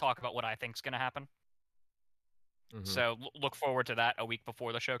to talk about what I think is going to happen. Mm-hmm. So look forward to that a week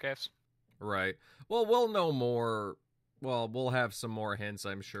before the showcase. Right. Well, we'll know more. Well, we'll have some more hints,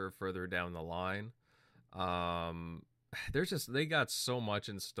 I'm sure, further down the line. They got so much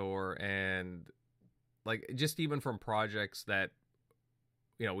in store, and like just even from projects that,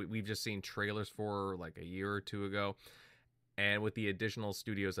 you know, we've just seen trailers for like a year or two ago, and with the additional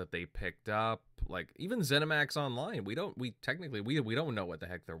studios that they picked up, like even ZeniMax Online, we don't know what the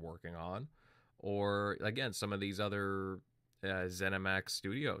heck they're working on, or again some of these other ZeniMax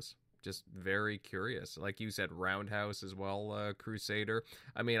studios. Just very curious. Like you said, Roundhouse as well, Crusader.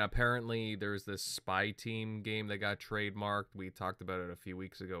 I mean, apparently there's this Spy Team game that got trademarked. We talked about it a few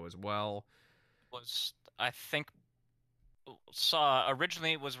weeks ago as well. I think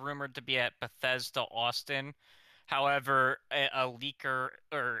originally it was rumored to be at Bethesda Austin. However, a leaker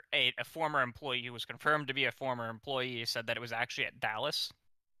or a former employee who was confirmed to be a former employee said that it was actually at Dallas.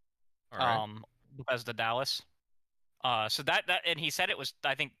 All right. Bethesda Dallas. So that and he said it was,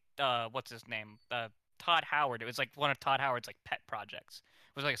 I think, what's his name? Todd Howard. It was like one of Todd Howard's like pet projects.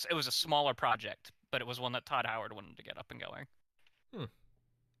 It was a smaller project, but it was one that Todd Howard wanted to get up and going.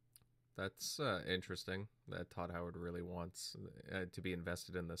 That's interesting that Todd Howard really wants to be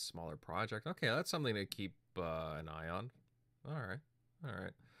invested in this smaller project. Okay, that's something to keep an eye on. All right. All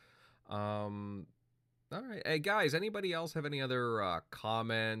right. All right. Hey, guys, anybody else have any other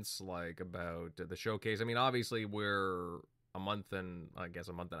comments, like, about the showcase? I mean, obviously, we're a month and a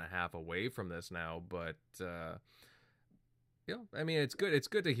half away from this now, but I mean, it's good. It's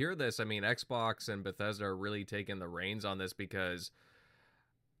good to hear this. I mean, Xbox and Bethesda are really taking the reins on this because,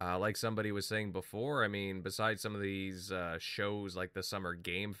 like somebody was saying before, I mean, besides some of these shows like the Summer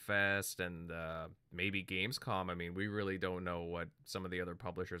Game Fest and maybe Gamescom, I mean, we really don't know what some of the other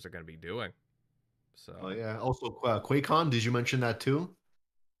publishers are going to be doing. So, Oh yeah. Also, QuakeCon. Did you mention that too?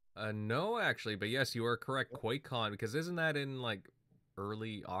 no, actually, but yes, you are correct. QuakeCon, because isn't that in like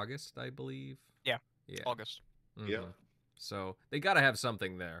early August, I believe? Yeah. Yeah. August. Mhm. Yeah. So they got to have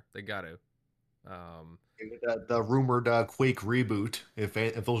something there. They got to. The rumored Quake reboot, if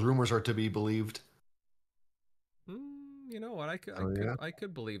those rumors are to be believed. You know what? Yeah. I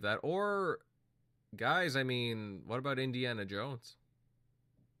could believe that. Or, guys, I mean, what about Indiana Jones?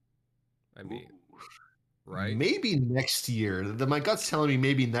 I mean, right? Maybe next year. My gut's telling me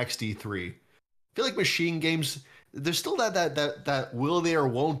maybe next E3. I feel like Machine Games. There's still that will they or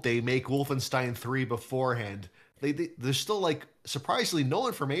won't they make Wolfenstein 3 beforehand. There's still like surprisingly no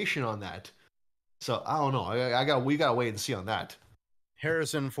information on that. So I don't know. We gotta wait and see on that.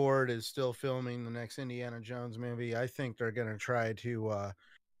 Harrison Ford is still filming the next Indiana Jones movie. I think they're going to try to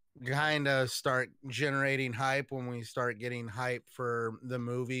kind of start generating hype when we start getting hype for the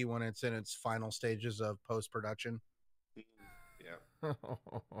movie when it's in its final stages of post-production. Yeah.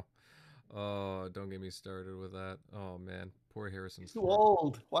 Oh, don't get me started with that. Oh man, poor Harrison. He's too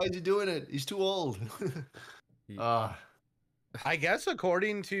old. Why is he doing it? He's too old. I guess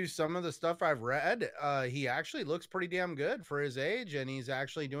according to some of the stuff I've read, he actually looks pretty damn good for his age, and he's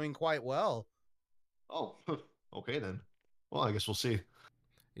actually doing quite well. Oh, okay then. Well, I guess we'll see.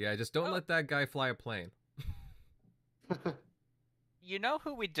 Yeah, just don't let that guy fly a plane. You know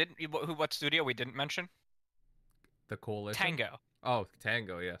who we didn't? What studio we didn't mention? The Coalition? Tango. Oh,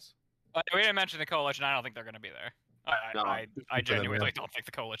 Tango, yes. We didn't mention the Coalition. I don't think they're going to be there. No, I genuinely don't think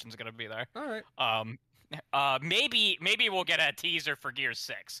the Coalition's going to be there. All right. Maybe we'll get a teaser for Gears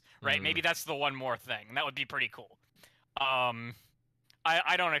 6, right? Mm. Maybe that's the one more thing. That would be pretty cool.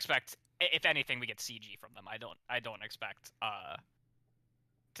 I don't expect, if anything, we get CG from them. I don't expect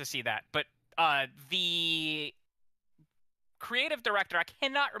to see that. But the creative director, I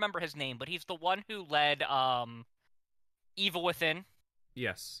cannot remember his name, but he's the one who led Evil Within.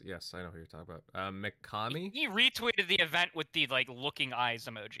 Yes, I know who you're talking about. Mikami? He retweeted the event with the looking eyes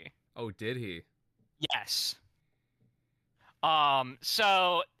emoji. Oh, did he? Yes.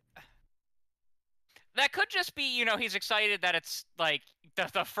 So that could just be, he's excited that it's like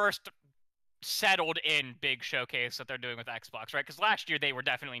the first settled in big showcase that they're doing with Xbox, right? Because last year they were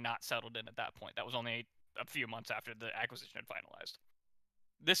definitely not settled in at that point. That was only a few months after the acquisition had finalized.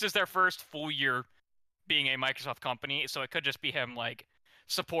 This is their first full year being a Microsoft company, so it could just be him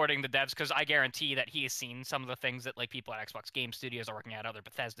supporting the devs, because I guarantee that he has seen some of the things that people at Xbox Game Studios are working at, other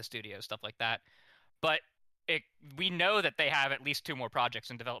Bethesda studios, stuff like that. But we know that they have at least 2 more projects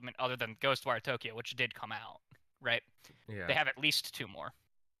in development other than Ghostwire Tokyo, which did come out, right? Yeah. They have at least 2 more.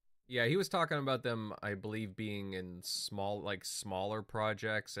 Yeah, he was talking about them, I believe, being in smaller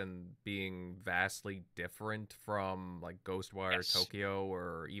projects and being vastly different from Ghostwire Tokyo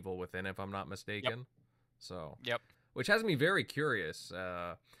or Evil Within, if I'm not mistaken. Yep. So, which has me very curious.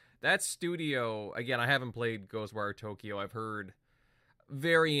 That studio, again, I haven't played Ghostwire Tokyo. I've heard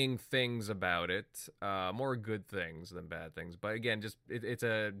varying things about it, more good things than bad things, but again, just it's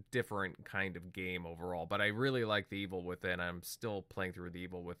a different kind of game overall. But I really like the Evil Within. I'm still playing through the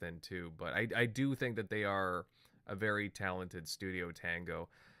Evil Within 2, but I do think that they are a very talented studio, Tango.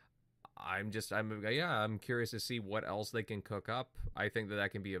 I'm curious to see what else they can cook up. I think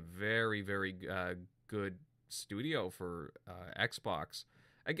that can be a very, very good studio for Xbox.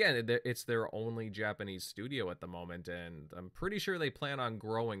 Again, it's their only Japanese studio at the moment, and I'm pretty sure they plan on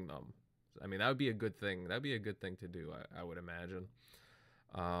growing them. I mean, that would be a good thing. That'd be a good thing to do, I would imagine.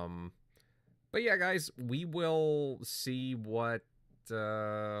 But yeah, guys, we will see what,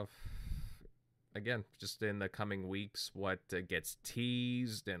 again, just in the coming weeks, what gets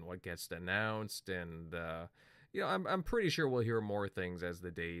teased and what gets announced, and I'm pretty sure we'll hear more things as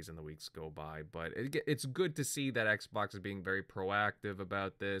the days and the weeks go by, but it's good to see that Xbox is being very proactive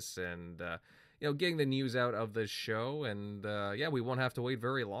about this and, getting the news out of this show. And, we won't have to wait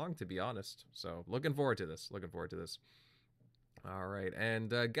very long, to be honest. So looking forward to this. All right.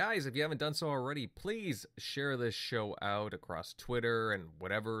 And guys, if you haven't done so already, please share this show out across Twitter and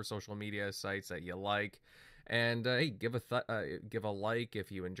whatever social media sites that you like. And hey, give a like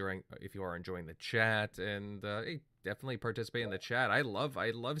if you are enjoying the chat, and hey, definitely participate in the chat. I love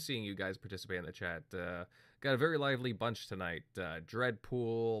seeing you guys participate in the chat. Got a very lively bunch tonight.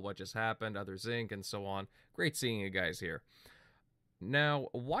 Dreadpool, What Just Happened, Others Inc., and so on. Great seeing you guys here. Now,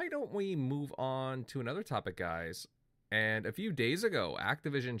 why don't we move on to another topic, guys? And a few days ago,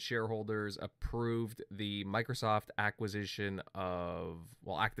 Activision shareholders approved the Microsoft acquisition of,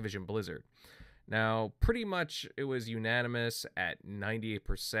 well, Activision Blizzard. Now, pretty much it was unanimous at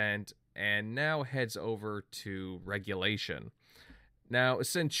 98%, and now heads over to regulation. Now,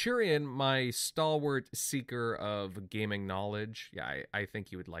 Centurion, my stalwart seeker of gaming knowledge, yeah, I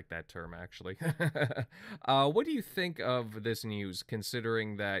think you would like that term, actually. What do you think of this news,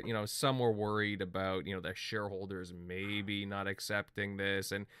 considering that, some were worried about, the shareholders maybe not accepting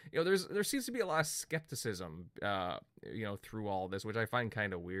this, and, there seems to be a lot of skepticism, through all this, which I find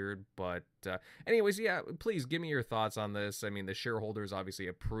kind of weird, but anyways, yeah, please give me your thoughts on this. I mean, the shareholders obviously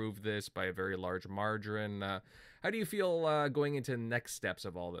approved this by a very large margin. How do you feel going into next steps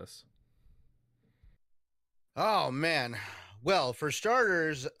of all this? Oh, man. Well, for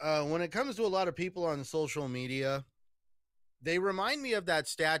starters, when it comes to a lot of people on social media, they remind me of that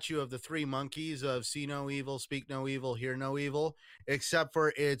statue of the three monkeys of see no evil, speak no evil, hear no evil, except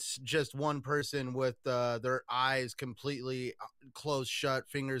for it's just one person with their eyes completely closed shut,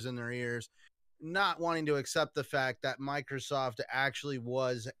 fingers in their ears, not wanting to accept the fact that Microsoft actually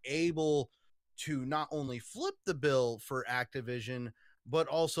was able to not only flip the bill for Activision, but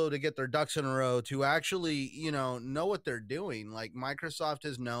also to get their ducks in a row to actually, know what they're doing. Like, Microsoft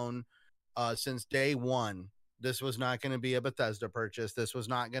has known since day one, this was not going to be a Bethesda purchase. This was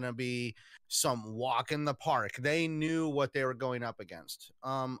not going to be some walk in the park. They knew what they were going up against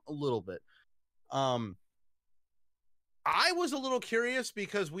a little bit. I was a little curious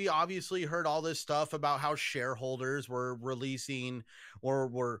because we obviously heard all this stuff about how shareholders were releasing or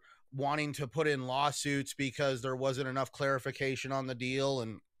were wanting to put in lawsuits because there wasn't enough clarification on the deal,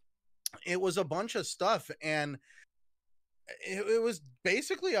 and it was a bunch of stuff, and it was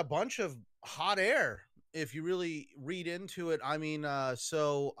basically a bunch of hot air if you really read into it. I mean,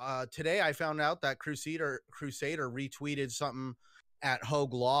 today I found out that Crusader retweeted something at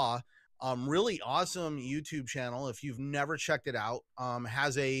Hogue Law. Really awesome YouTube channel. If you've never checked it out,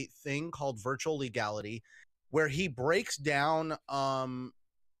 has a thing called Virtual Legality, where he breaks down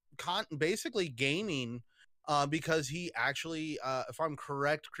basically gaming, because he actually, if I'm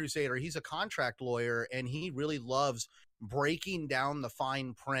correct, Crusader, he's a contract lawyer, and he really loves breaking down the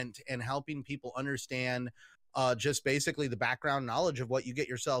fine print and helping people understand just basically the background knowledge of what you get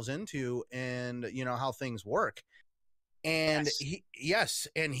yourselves into and how things work. And he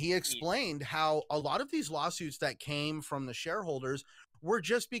explained how a lot of these lawsuits that came from the shareholders were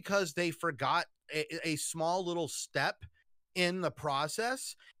just because they forgot a small little step in the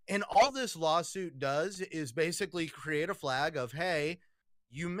process. And all this lawsuit does is basically create a flag of, hey,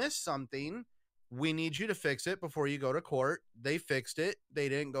 you missed something. We need you to fix it before you go to court. They fixed it. They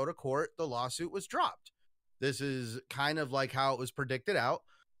didn't go to court. The lawsuit was dropped. This is kind of like how it was predicted out.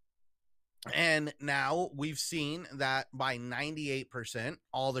 And now we've seen that by 98%,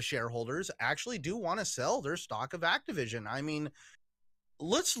 all the shareholders actually do want to sell their stock of Activision. I mean,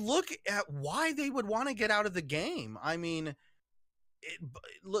 let's look at why they would want to get out of the game. I mean,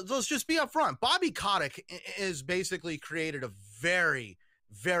 let's just be upfront. Bobby Kotick is basically created a very,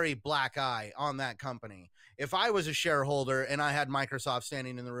 very black eye on that company. If I was a shareholder and I had Microsoft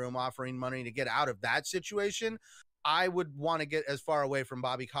standing in the room offering money to get out of that situation, I would want to get as far away from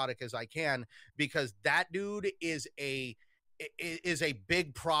Bobby Kotick as I can, because that dude is a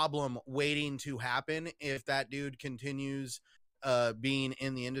big problem waiting to happen if that dude continues being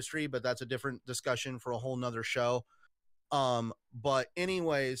in the industry. But that's a different discussion for a whole nother show. But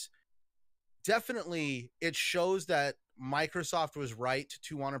anyways, definitely it shows that Microsoft was right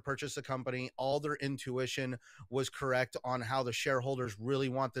to want to purchase a company. All their intuition was correct on how the shareholders really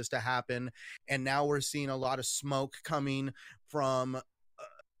want this to happen. And now we're seeing a lot of smoke coming from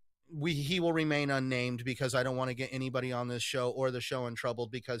he will remain unnamed because I don't want to get anybody on this show or the show in trouble,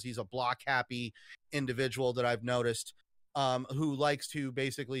 because he's a block happy individual that I've noticed, who likes to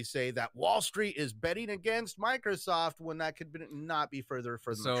basically say that Wall Street is betting against Microsoft when that could not be further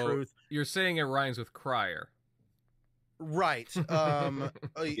from the truth. You're saying it rhymes with crier. Right.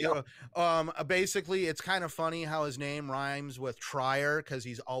 Basically, it's kind of funny how his name rhymes with Trier, because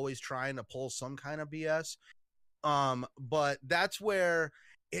he's always trying to pull some kind of BS. But that's where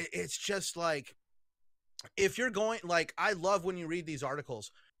it's just like, if you're going, like, I love when you read these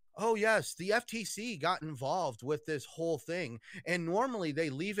articles. Oh yes, the FTC got involved with this whole thing, and normally they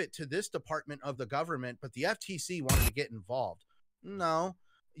leave it to this department of the government, but the FTC wanted to get involved. No,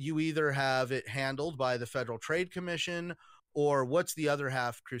 you either have it handled by the Federal Trade Commission, or what's the other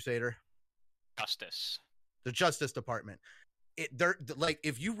half, Crusader? Justice. The Justice Department. They're like,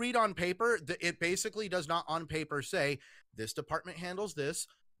 if you read on paper, it basically does not on paper say this department handles this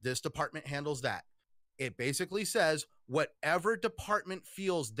department handles that. It basically says whatever department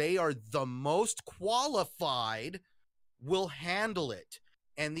feels they are the most qualified will handle it.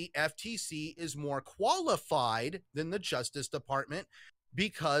 And the FTC is more qualified than the Justice Department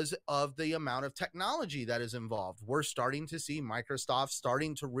because of the amount of technology that is involved. We're starting to see Microsoft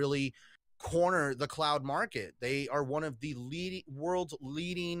starting to really corner the cloud market. They are one of the world's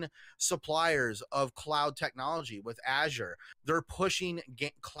leading suppliers of cloud technology with Azure. They're pushing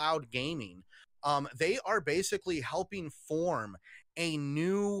cloud gaming. They are basically helping form a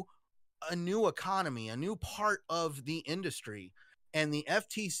new economy, a new part of the industry. And the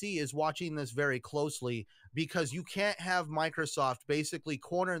FTC is watching this very closely, because you can't have Microsoft basically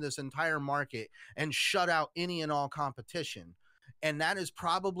corner this entire market and shut out any and all competition. And that is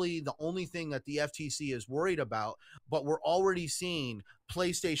probably the only thing that the FTC is worried about. But we're already seeing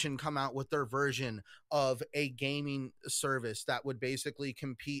PlayStation come out with their version of a gaming service that would basically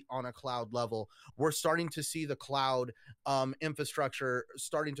compete on a cloud level. We're starting to see the cloud infrastructure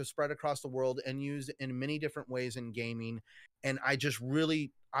starting to spread across the world and used in many different ways in gaming. And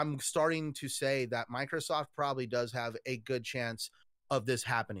I'm starting to say that Microsoft probably does have a good chance of this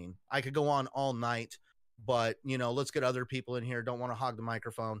happening. I could go on all night, but let's get other people in here. Don't want to hog the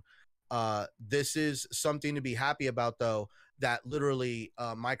microphone. This is something to be happy about, though, that literally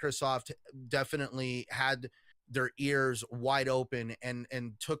Microsoft definitely had their ears wide open and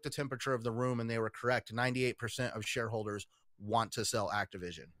took the temperature of the room, and they were correct. 98% of shareholders want to sell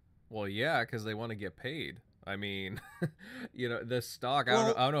Activision. Well, yeah, because they want to get paid. I mean, the stock,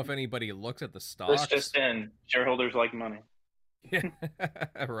 I don't know if anybody looks at the stocks. It's just in. Shareholders like money. Yeah,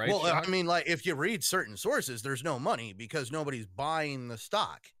 right. Well, Sean? I mean, like, if you read certain sources, there's no money because nobody's buying the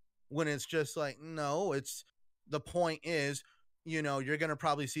stock. When it's just like, no, the point is, you're going to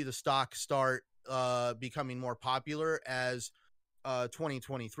probably see the stock start becoming more popular as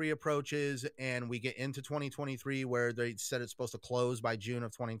 2023 approaches, and we get into 2023, where they said it's supposed to close by June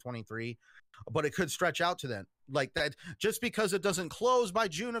of 2023, but it could stretch out to then. Like that, just because it doesn't close by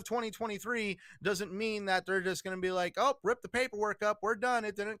June of 2023 doesn't mean that they're just going to be like, oh, rip the paperwork up, we're done,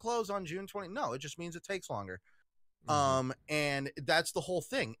 it didn't close on June 20. No, it just means it takes longer. And that's the whole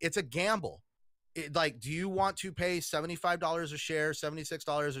thing. It's a gamble. Do you want to pay $75 a share,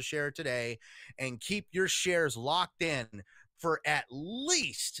 $76 a share today, and keep your shares locked in for at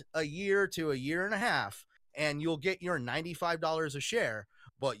least a year to a year and a half, and you'll get your $95 a share,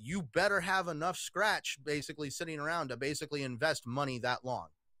 but you better have enough scratch basically sitting around to basically invest money that long?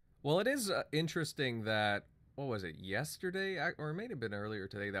 Well, it is interesting that, what was it, yesterday, or it may have been earlier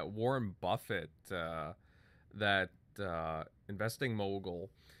today, that Warren Buffett, that investing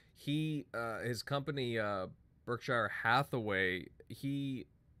mogul, his company, Berkshire Hathaway, he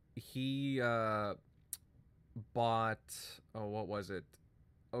bought, what was it?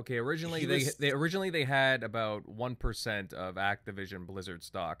 Okay, originally they had about 1% of Activision Blizzard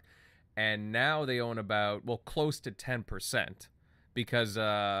stock, and now they own about, close to 10%, because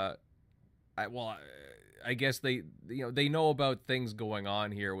I guess they know about things going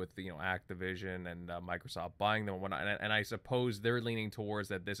on here with Activision and Microsoft buying them and whatnot, and I suppose they're leaning towards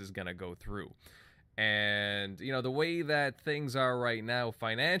that this is going to go through. And the way that things are right now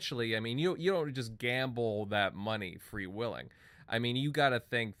financially, I mean, you don't just gamble that money free willing. I mean, you got to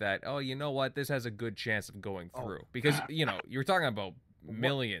think that, oh, you know what, this has a good chance of going through, because you're talking about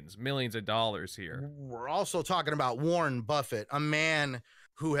millions of dollars here. We're also talking about Warren Buffett, a man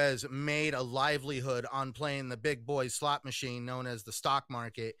who has made a livelihood on playing the big boy slot machine known as the stock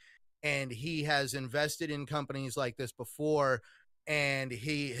market, and he has invested in companies like this before, and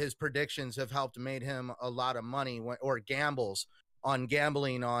his predictions have helped made him a lot of money, or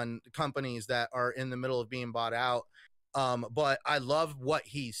gambling on companies that are in the middle of being bought out. But I love what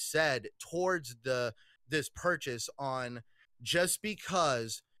he said towards this purchase on, just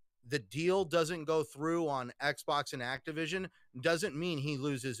because the deal doesn't go through on Xbox and Activision doesn't mean he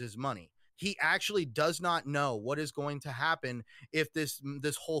loses his money. He actually does not know what is going to happen if this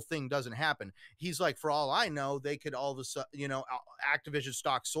whole thing doesn't happen. He's like, for all I know, they could all of a sudden, Activision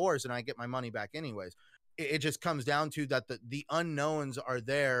stock soars and I get my money back anyways. It just comes down to that the unknowns are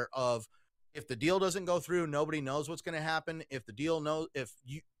there of, if the deal doesn't go through, nobody knows what's going to happen. If the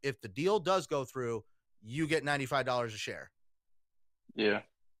deal does go through, you get $95 a share. Yeah.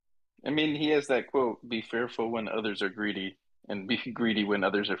 I mean, he has that quote, be fearful when others are greedy and be greedy when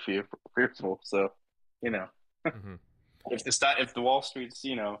others are fearful. So, you know, Mm-hmm. if the Wall Street's,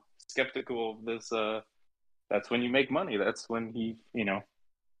 skeptical of this, that's when you make money. That's when he,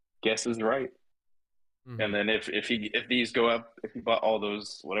 guesses right. Mm-hmm. And then if these go up, if he bought all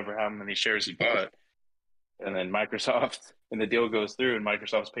those, whatever, how many shares he bought, and then Microsoft, and the deal goes through and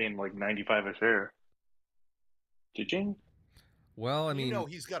Microsoft's paying like 95 a share. Cha-ching. Well, I mean,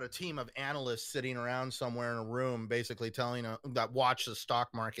 he's got a team of analysts sitting around somewhere in a room, basically telling that watch the stock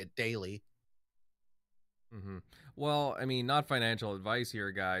market daily. mm-hmm. Well, I mean, not financial advice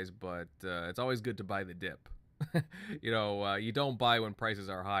here, guys, but it's always good to buy the dip. You don't buy when prices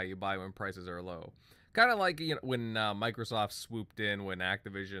are high; you buy when prices are low. Kind of like when Microsoft swooped in when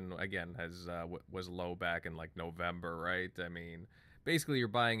Activision again was low back in like November, right? I mean, basically you're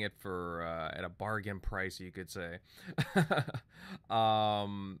buying it for at a bargain price, you could say.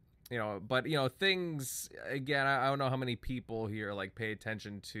 But things again. I don't know how many people here like pay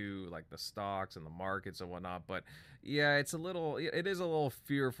attention to like the stocks and the markets and whatnot, but yeah, it is a little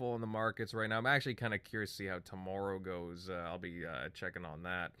fearful in the markets right now. I'm actually kind of curious to see how tomorrow goes. I'll be checking on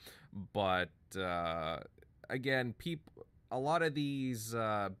that, but again, a lot of these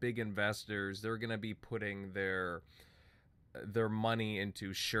big investors, they're gonna be putting their money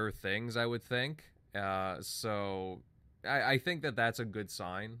into sure things, I would think. So I think that's a good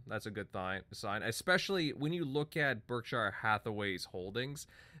sign. That's a good sign, especially when you look at Berkshire Hathaway's holdings.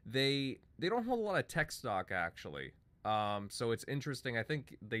 They don't hold a lot of tech stock, actually. So it's interesting. I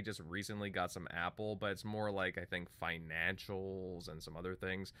think they just recently got some Apple, but it's more like, I think, financials and some other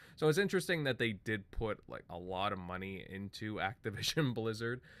things. So it's interesting that they did put like a lot of money into Activision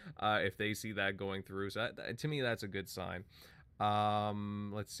Blizzard, if they see that going through. So to me, that's a good sign.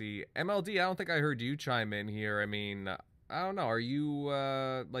 Let's see. MLD, I don't think I heard you chime in here. I mean, I don't know. Are you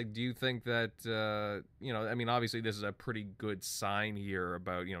do you think that I mean, obviously this is a pretty good sign here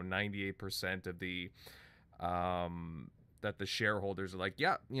about 98% of the that the shareholders are like,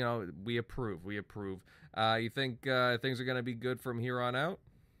 yeah, we approve. You think things are going to be good from here on out?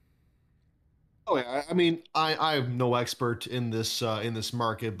 Oh yeah, I mean, I'm no expert in this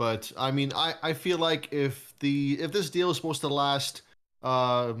market, but I mean, I feel like if this deal is supposed to last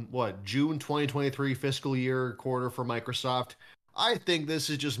June 2023 fiscal year quarter for Microsoft, I think this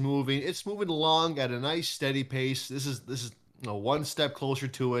is just moving. It's moving along at a nice steady pace. This is one step closer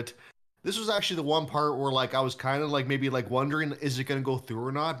to it. This was actually the one part where like I was kind of like maybe like wondering, is it going to go through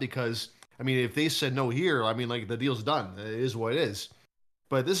or not? Because I mean, if they said no here, I mean, like the deal's done. It is what it is.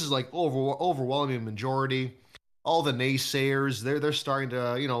 But this is like overwhelming majority. All the naysayers, they're starting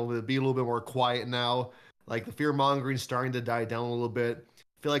to be a little bit more quiet now. Like the fear mongering starting to die down a little bit.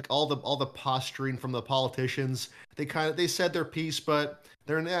 I feel like all the posturing from the politicians, they said their piece, but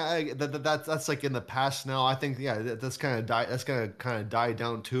that's like in the past now. I think that's gonna kind of die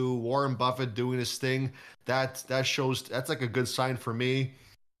down too. Warren Buffett doing his thing, that's like a good sign for me.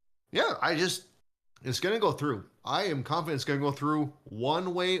 Yeah, it's gonna go through. I am confident it's gonna go through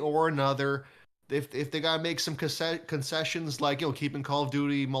one way or another. If they gotta make some concessions like keeping Call of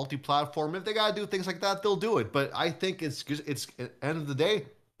Duty multi-platform, if they gotta do things like that, they'll do it. But I think it's at the end of the day,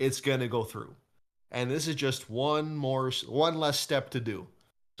 it's gonna go through, and this is just one less step to do.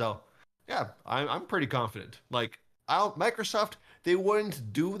 So yeah, I'm pretty confident. Like Microsoft, they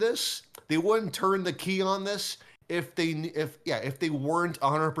wouldn't do this. They wouldn't turn the key on this if they weren't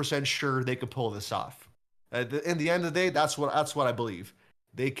 100% sure they could pull this off. In the end of the day, that's what I believe.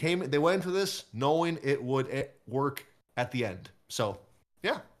 They went into this knowing it would work at the end. So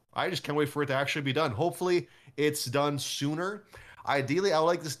yeah, I just can't wait for it to actually be done. Hopefully it's done sooner. Ideally, I would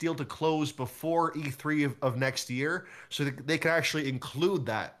like this deal to close before E3 of next year, so they can actually include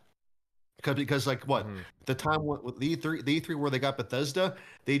that. Because like what the time with the E3 where they got Bethesda,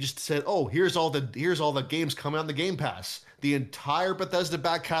 they just said, oh, here's all the games coming on the Game Pass, the entire Bethesda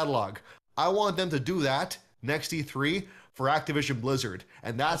back catalog. I want them to do that next E3 for Activision Blizzard,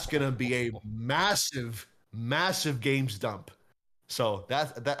 and that's gonna be a massive games dump. So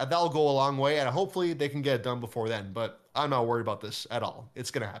that'll go a long way, and hopefully they can get it done before then. But I'm not worried about this at all.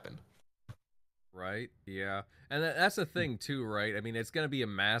 It's gonna happen. Right. Yeah. And that's the thing too, right? I mean, it's going to be a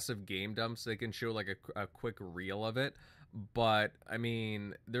massive game dump, so they can show like a quick reel of it. But I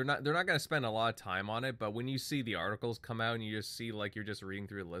mean, they're not going to spend a lot of time on it. But when you see the articles come out and you just see like you're just reading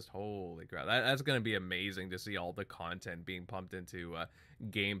through the list, holy crap, that's going to be amazing to see all the content being pumped into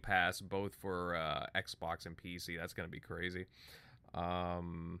Game Pass, both for Xbox and PC. That's going to be crazy.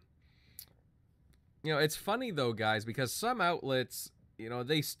 It's funny though, guys, because some outlets,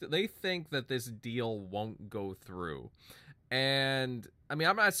 they think that this deal won't go through. And I mean,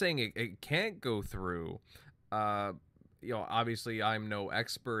 I'm not saying it can't go through. Obviously I'm no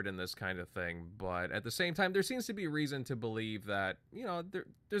expert in this kind of thing, but at the same time, there seems to be reason to believe that,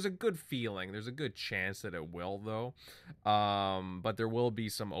 there's a good feeling, there's a good chance that it will, though. But there will be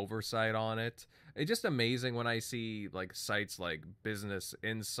some oversight on it. It's just amazing when I see like sites like Business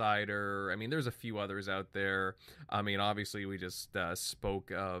Insider. I mean, there's a few others out there. I mean, obviously we just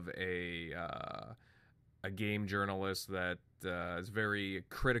spoke of a game journalist that is very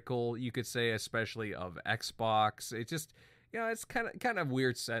critical, you could say, especially of Xbox. It just, it's kind of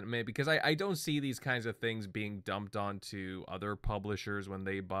weird sentiment, because I don't see these kinds of things being dumped onto other publishers when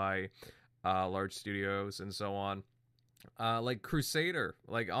they buy large studios and so on. Like Crusader,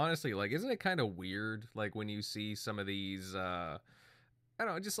 like honestly, like isn't it kind of weird, like when you see some of these I don't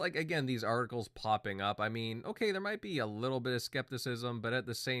know, just like, again, these articles popping up. I mean, okay, there might be a little bit of skepticism, but at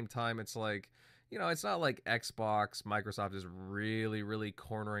the same time, it's like, it's not like Microsoft is really, really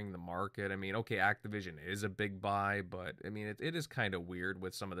cornering the market. I mean, okay, Activision is a big buy, but I mean, it is kind of weird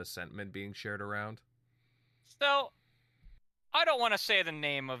with some of the sentiment being shared around. So, I don't want to say the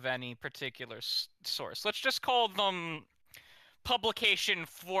name of any particular source. Let's just call them publication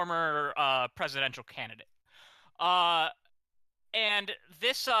former presidential candidate. And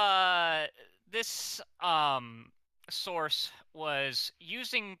this source was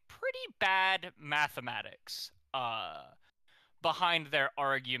using pretty bad mathematics behind their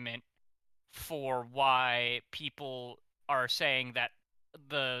argument for why people are saying that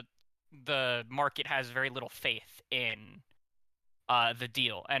the market has very little faith in the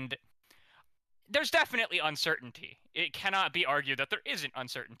deal. And there's definitely uncertainty. It cannot be argued that there isn't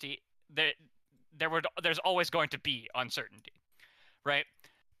uncertainty. There's always going to be uncertainty, right?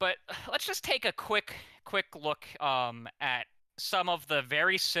 But let's just take a quick look at some of the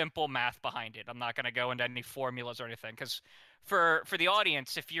very simple math behind it. I'm not going to go into any formulas or anything, because for the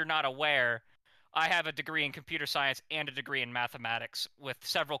audience, if you're not aware, I have a degree in computer science and a degree in mathematics, with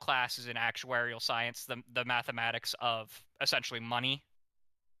several classes in actuarial science, the mathematics of essentially money.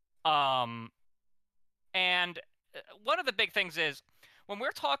 And one of the big things is, when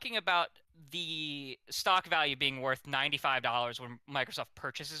we're talking about the stock value being worth $95 when Microsoft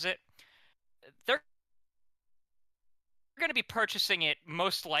purchases it, they're going to be purchasing it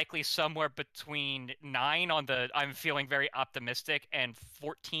most likely somewhere between 9 on the I'm feeling very optimistic and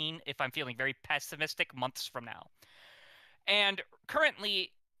 14 if I'm feeling very pessimistic months from now. And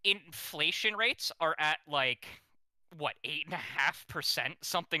currently, inflation rates are at like, what, 8.5%?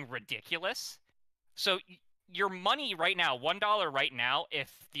 Something ridiculous. So your money right now, $1 right now,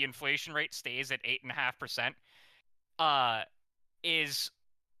 if the inflation rate stays at 8.5%, is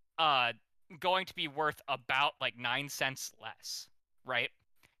going to be worth about like 9 cents less, right?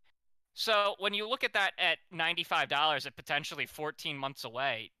 So when you look at that at $95 at potentially 14 months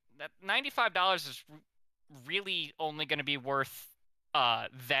away, that $95 is really only going to be worth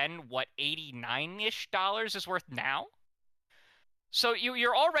then what $89-ish is worth now. So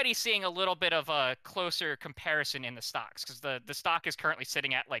you're already seeing a little bit of a closer comparison in the stocks, because the stock is currently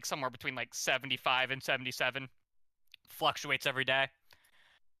sitting at like somewhere between like 75 and 77, fluctuates every day.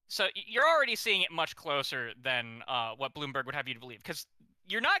 So you're already seeing it much closer than what Bloomberg would have you to believe, because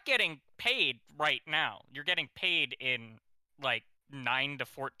you're not getting paid right now. You're getting paid in like 9 to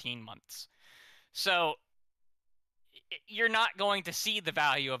 14 months. So you're not going to see the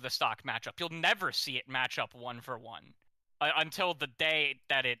value of the stock match up. You'll never see it match up one for one until the day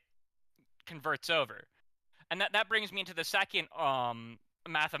that it converts over. And that brings me into the second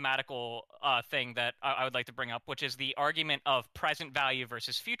mathematical thing that I would like to bring up, which is the argument of present value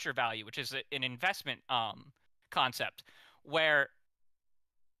versus future value, which is an investment concept, where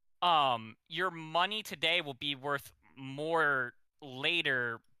your money today will be worth more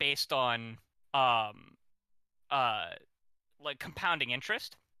later based on like compounding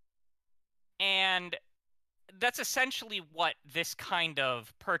interest. And that's essentially what this kind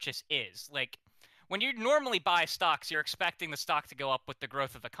of purchase is. Like, when you normally buy stocks, you're expecting the stock to go up with the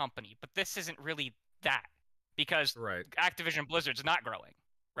growth of the company, but this isn't really that, because Right. Activision Blizzard's not growing,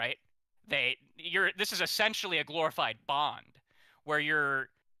 right? This is essentially a glorified bond where you're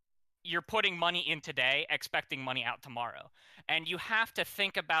putting money in today, expecting money out tomorrow. And you have to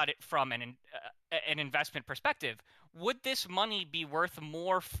think about it from an investment perspective. Would this money be worth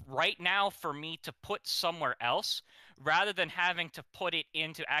more right now for me to put somewhere else, rather than having to put it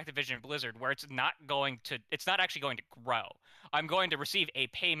into Activision Blizzard, where it's not actually going to grow? I'm going to receive a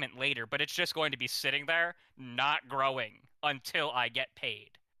payment later, but it's just going to be sitting there, not growing until I get paid.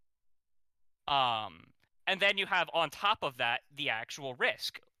 And And then you have on top of that the actual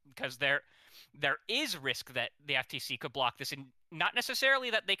risk, because there is risk that the FTC could block this, and not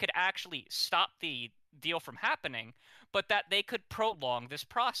necessarily that they could actually stop the deal from happening, but that they could prolong this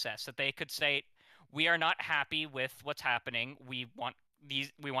process, that they could say, we are not happy with what's happening. We want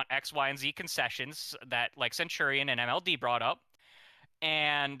X, Y, and Z concessions that like Centurion and MLD brought up.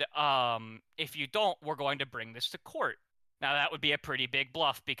 And if you don't, we're going to bring this to court. Now, that would be a pretty big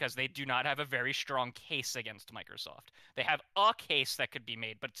bluff because they do not have a very strong case against Microsoft. They have a case that could be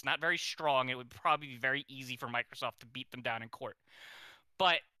made, but it's not very strong. It would probably be very easy for Microsoft to beat them down in court.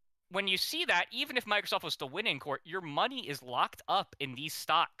 But when you see that, even if Microsoft was to win in court, your money is locked up in these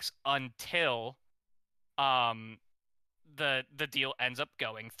stocks until the deal ends up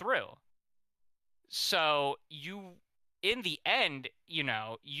going through. So you, in the end, you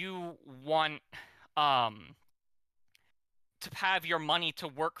know, you want to have your money to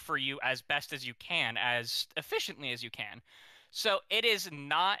work for you as best as you can, as efficiently as you can. So it is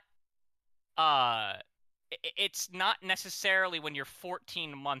not it's not necessarily when you're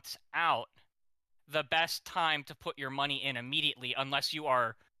 14 months out the best time to put your money in immediately, unless you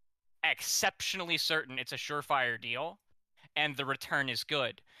are exceptionally certain it's a surefire deal and the return is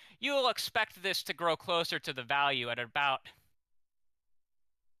good. You will expect this to grow closer to the value at about,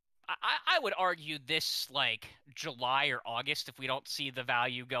 I would argue, this like July or August, if we don't see the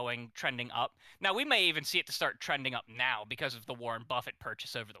value trending up. Now, we may even see it to start trending up now because of the Warren Buffett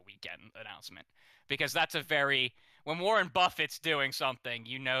purchase over the weekend announcement. Because that's when Warren Buffett's doing something,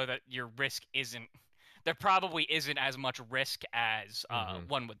 you know that your risk there probably isn't as much risk as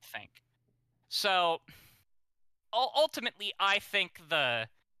one would think. So ultimately, I think the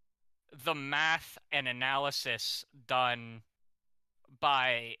math and analysis done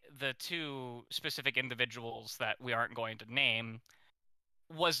by the two specific individuals that we aren't going to name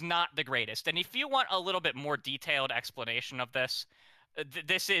was not the greatest. And if you want a little bit more detailed explanation of this,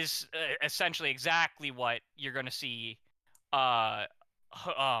 this is essentially exactly what you're going to see Hoaglaw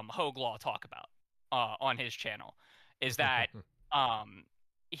talk about on his channel, is that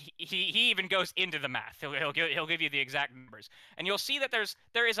he even goes into the math. He'll give you the exact numbers, and you'll see that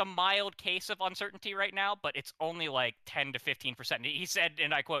there is a mild case of uncertainty right now, but it's only like 10 to 15%. He said,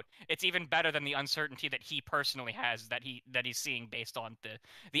 and I quote, "It's even better than the uncertainty that he personally has that he's seeing based on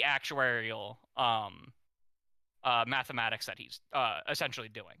the actuarial mathematics that he's essentially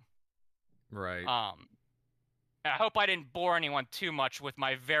doing." Right. I hope I didn't bore anyone too much with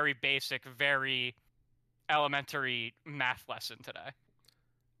my very basic, very elementary math lesson today.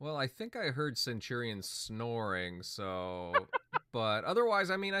 Well, I think I heard Centurion snoring, so... but otherwise,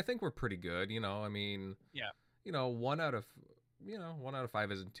 I mean, I think we're pretty good, you know, I mean... Yeah. You know, 1 out of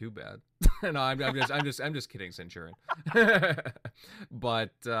 5 isn't too bad. No, I'm just kidding, Centurion.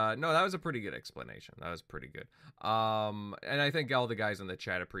 But, no, that was a pretty good explanation. That was pretty good. And I think all the guys in the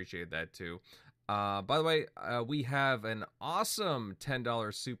chat appreciate that, too. By the way, we have an awesome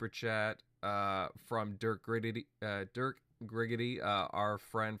 $10 super chat from Dirk Griggity, our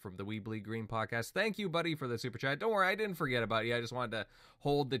friend from the We Bleed Green podcast. Thank you, buddy, for the super chat. Don't worry, I didn't forget about you. I just wanted to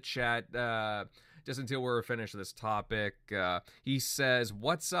hold the chat just until we're finished this topic. He says,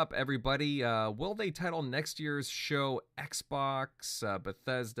 "What's up, everybody? Will they title next year's show Xbox,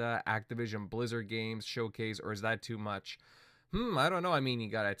 Bethesda, Activision Blizzard Games Showcase, or is that too much?" I don't know. I mean, you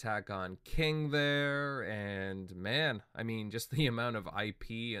got Attack on King there, and man, I mean, just the amount of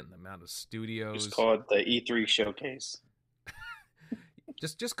IP and the amount of studios. Just call it the E3 showcase.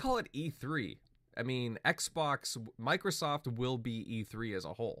 Just call it E3. I mean, Microsoft will be E3 as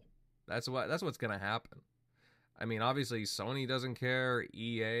a whole. That's what's gonna happen. I mean, obviously Sony doesn't care,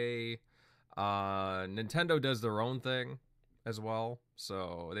 EA, Nintendo does their own thing as well.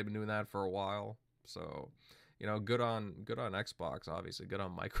 So they've been doing that for a while. So, you know, good on Xbox, obviously, good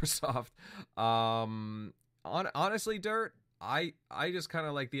on Microsoft. Honestly, Dirt, I just kind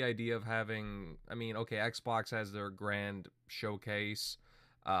of like the idea of having, I mean, okay, Xbox has their grand showcase.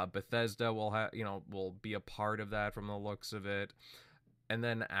 Bethesda will be a part of that from the looks of it. And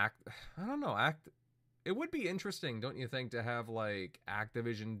then it would be interesting, don't you think, to have like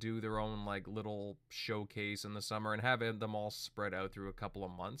Activision do their own like little showcase in the summer and have them all spread out through a couple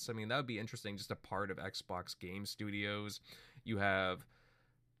of months. I mean, that would be interesting, just a part of Xbox Game Studios. You have,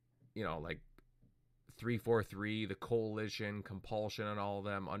 you know, like 343, the Coalition, Compulsion, and all of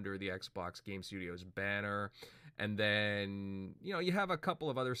them under the Xbox Game Studios banner. And then, you know, you have a couple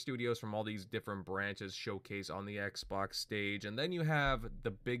of other studios from all these different branches showcase on the Xbox stage. And then you have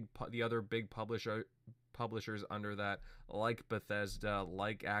the other big publishers under that, like Bethesda,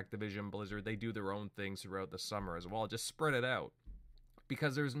 like Activision Blizzard. They do their own things throughout the summer as well. Just spread it out.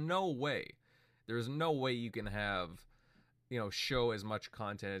 Because there's no way There's no way you can have, show as much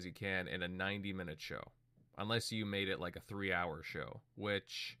content as you can in a 90-minute show, unless you made it like a 3-hour show,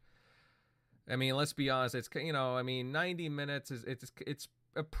 which, I mean, let's be honest, it's, 90 minutes it's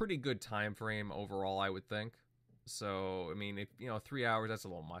a pretty good time frame overall, I would think. So, I mean, if 3 hours, that's a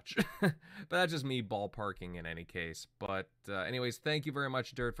little much. But that's just me ballparking in any case. But anyways, thank you very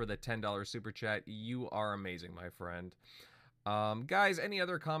much, Dirt, for the $10 super chat. You are amazing, my friend. Guys, any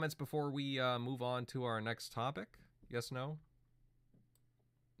other comments before we move on to our next topic? Yes, no?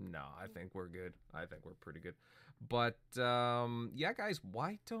 No, I think we're good. I think we're pretty good. But yeah, guys,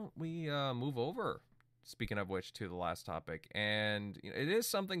 why don't we move over? Speaking of which, to the last topic, and it is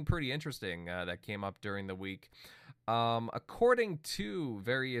something pretty interesting that came up during the week. According to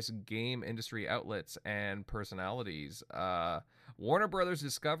various game industry outlets and personalities, Warner Brothers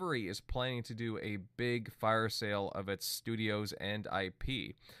Discovery is planning to do a big fire sale of its studios and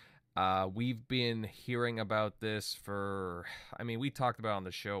IP. We've been hearing about this we talked about it on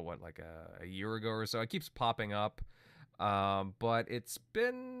the show, a year ago or so. It keeps popping up. But it's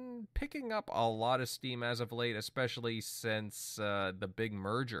been picking up a lot of steam as of late, especially since the big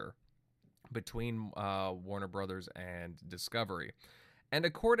merger between Warner Brothers and Discovery. And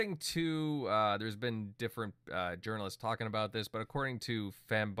according to, there's been different journalists talking about this, but according to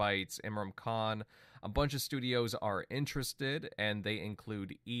Fanbyte's Imran Khan, a bunch of studios are interested, and they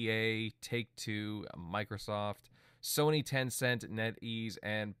include EA, Take-Two, Microsoft, Sony, Tencent, NetEase,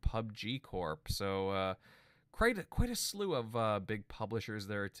 and PUBG Corp. So, quite a slew of big publishers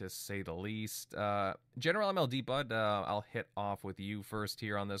there, to say the least. General MLD Bud, I'll hit off with you first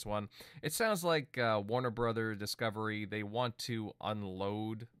here on this one. It sounds like Warner Brothers Discovery, they want to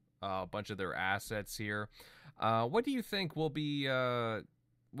unload a bunch of their assets here. What do you think we'll be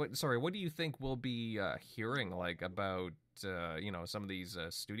what do you think we'll be hearing about some of these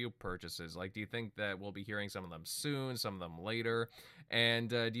studio purchases? Do you think that we'll be hearing some of them soon, some of them later? And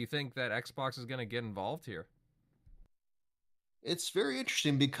do you think that Xbox is going to get involved here? It's very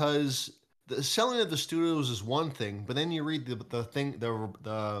interesting because the selling of the studios is one thing, but then you read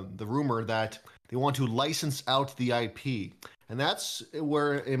the rumor that they want to license out the IP, and that's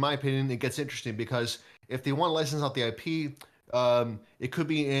where, in my opinion, it gets interesting, because if they want to license out the IP, it could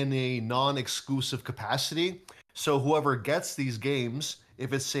be in a non-exclusive capacity. So whoever gets these games,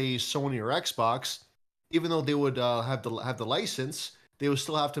 if it's say Sony or Xbox, even though they would have the license, they would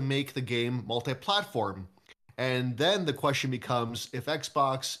still have to make the game multi-platform. And then the question becomes, if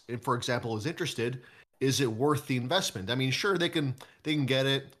Xbox, for example, is interested, is it worth the investment? I mean, sure, they can get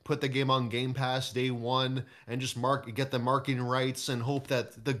it, put the game on Game Pass day one, and just get the marketing rights and hope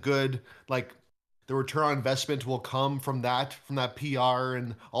that the return on investment will come from that PR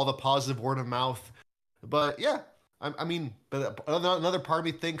and all the positive word of mouth. But yeah, but another part of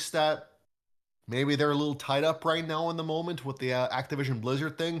me thinks that maybe they're a little tied up right now in the moment with the Activision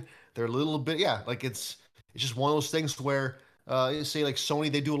Blizzard thing. They're a little bit, it's just one of those things where, say like Sony,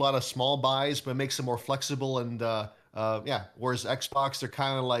 they do a lot of small buys, but it makes them more flexible. And whereas Xbox, they're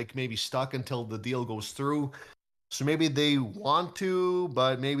kind of like maybe stuck until the deal goes through. So maybe they want to,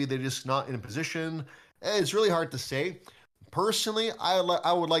 but maybe they're just not in a position. It's really hard to say. Personally,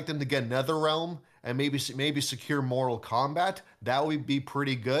 I would like them to get NetherRealm and maybe secure Mortal Kombat. That would be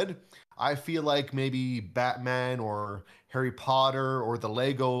pretty good. I feel like maybe Batman or Harry Potter or the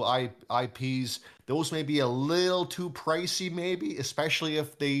Lego IPs, those may be a little too pricey, maybe, especially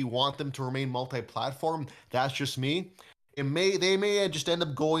if they want them to remain multi-platform. That's just me. They may just end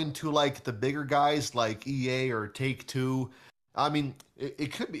up going to like the bigger guys like EA or Take-Two. I mean,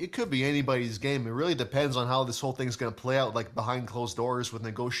 it could be anybody's game. It really depends on how this whole thing's going to play out, like behind closed doors with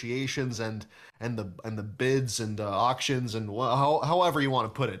negotiations and the bids and auctions and however you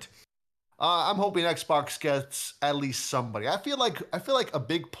want to put it. I'm hoping Xbox gets at least somebody. I feel like a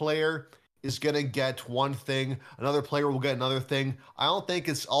big player is gonna get one thing, another player will get another thing. I don't think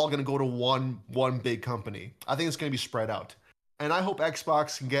it's all gonna go to one big company. I think it's gonna be spread out, and I hope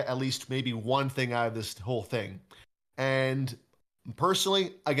Xbox can get at least maybe one thing out of this whole thing. And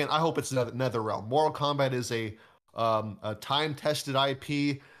personally, again, I hope it's NetherRealm. Mortal Kombat is a time-tested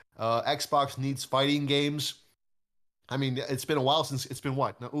IP. Xbox needs fighting games. I mean, it's been a while since it's been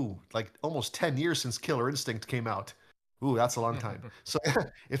what? Like almost 10 years since Killer Instinct came out. Ooh, that's a long time. So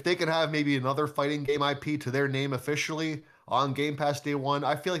if they can have maybe another fighting game IP to their name officially on Game Pass day one,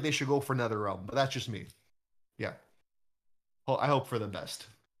 I feel like they should go for NetherRealm. But that's just me. Yeah. Well, I hope for the best.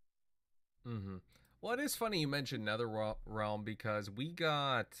 Mm-hmm. Well, it is funny you mentioned NetherRealm because we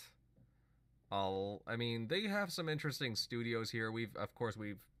got they have some interesting studios here. We've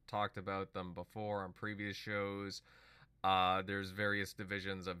talked about them before on previous shows. There's various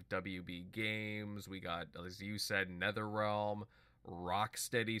divisions of WB Games. We got, as you said, NetherRealm,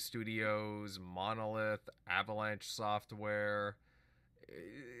 Rocksteady Studios, Monolith, Avalanche Software.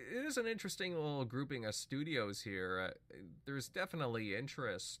 It is an interesting little grouping of studios here. There's definitely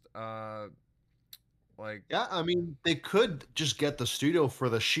interest. Yeah, I mean, they could just get the studio for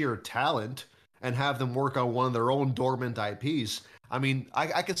the sheer talent and have them work on one of their own dormant IPs. I mean,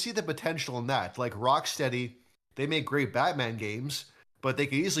 I could see the potential in that. Like Rocksteady, they make great Batman games, but they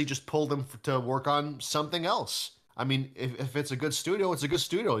could easily just pull them to work on something else. I mean, if it's a good studio, it's a good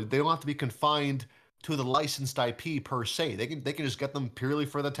studio. They don't have to be confined to the licensed IP per se. They can just get them purely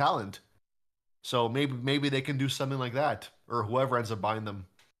for the talent. So maybe they can do something like that, or whoever ends up buying them.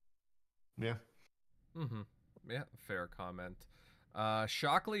 Yeah. Mm-hmm. Yeah, fair comment.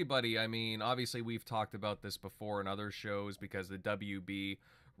 Shockley, buddy, I mean, obviously we've talked about this before in other shows because the WB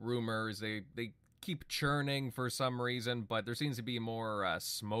rumors, they keep churning for some reason, but there seems to be more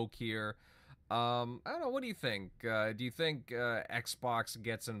smoke here. I don't know, what do you think? Do you think Xbox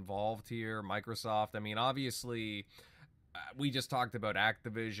gets involved here? Microsoft? I mean, obviously, we just talked about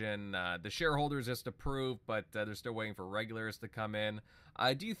Activision. The shareholders just approved, but they're still waiting for regulators to come in.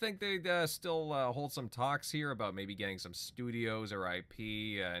 Do you think they'd still hold some talks here about maybe getting some studios or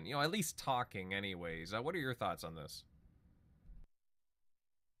IP, and at least talking, anyways? What are your thoughts on this?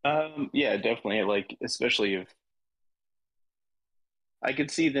 Yeah, definitely. Like, especially if I could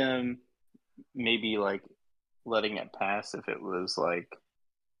see them maybe like letting it pass if it was like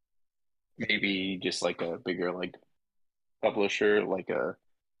maybe just like a bigger like publisher, like a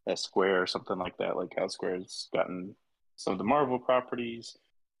Square or something like that, like how Square's gotten some of the Marvel properties,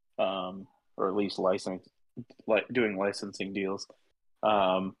 or at least like doing licensing deals.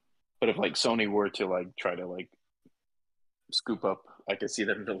 Um, but if like Sony were to like try to like scoop up, I could see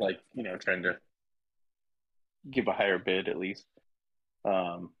them to like trying to give a higher bid at least.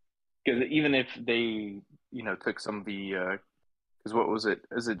 Because even if they took some of the because what was it?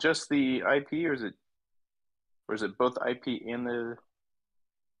 Is it just the IP or is it both IP and the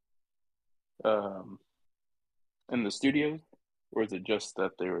um in the studios, or is it just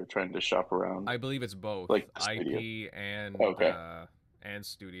that they were trying to shop around I believe it's both like the studio? IP Okay, and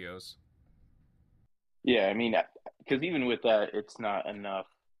studios. yeah, I mean, because even with that, it's not enough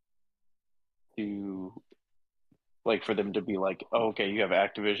to like for them to be like, oh, okay, you have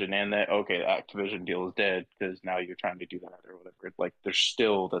Activision and that, okay, the Activision deal is dead because now you're trying to do that or whatever. Like, there's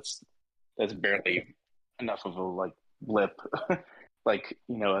still that's barely enough of a like blip, like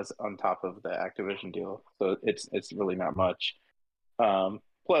as on top of the Activision deal. So it's really not much.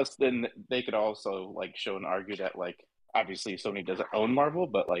 Plus, then they could also like show and argue that like obviously Sony doesn't own Marvel,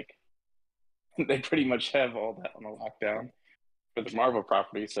 but like they pretty much have all that on a lockdown for the Marvel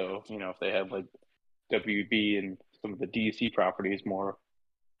property. So if they had like WB and some of the DC properties more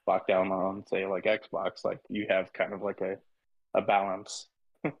locked down on, say, like Xbox, like you have kind of like a balance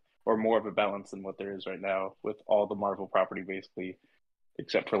or more of a balance than what there is right now with all the Marvel property basically,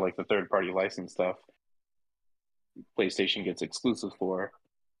 except for like the third party license stuff. PlayStation gets exclusive for,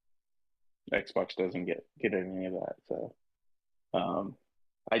 Xbox doesn't get any of that. So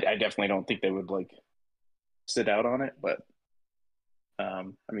I definitely don't think they would like sit out on it, but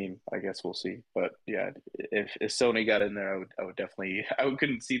I mean, I guess we'll see. But yeah, if Sony got in there, I would definitely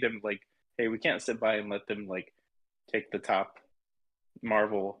couldn't see them like, hey, we can't sit by and let them like take the top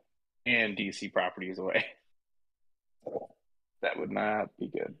Marvel and DC properties away. That would not be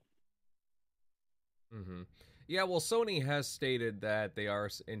good. Mm-hmm. Yeah, well, Sony has stated that they are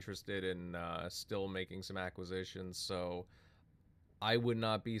interested in still making some acquisitions, so I would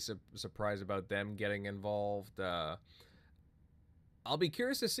not be surprised about them getting involved. I'll be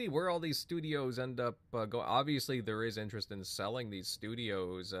curious to see where all these studios end up going. Obviously, there is interest in selling these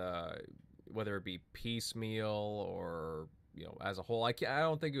studios, whether it be piecemeal or as a whole. I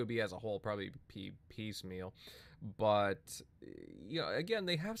don't think it would be as a whole. Probably piecemeal. But again,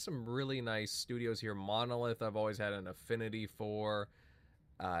 they have some really nice studios here. Monolith, I've always had an affinity for.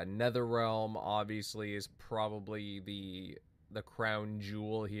 NetherRealm, obviously, is probably the crown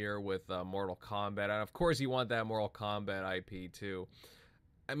jewel here with Mortal Kombat. And of course, you want that Mortal Kombat IP too.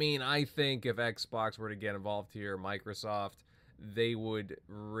 I mean, I think if Xbox were to get involved here, Microsoft, they would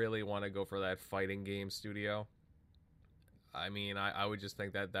really want to go for that fighting game studio. I mean, I would just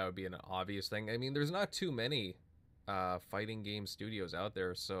think that would be an obvious thing. I mean, there's not too many fighting game studios out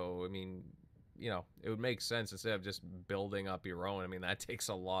there, so I mean, it would make sense instead of just building up your own. I mean, that takes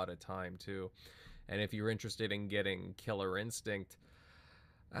a lot of time too. And if you're interested in getting Killer Instinct,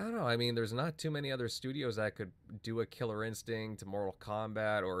 I don't know. I mean, there's not too many other studios that could do a Killer Instinct, Mortal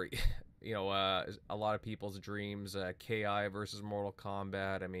Kombat, or a lot of people's dreams, KI versus Mortal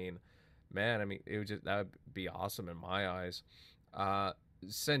Kombat. I mean, man, I mean, that would be awesome in my eyes.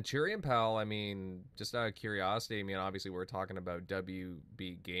 Centurion Pal, I mean, just out of curiosity, I mean, obviously we're talking about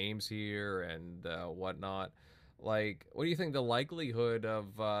WB Games here and whatnot. Like, what do you think the likelihood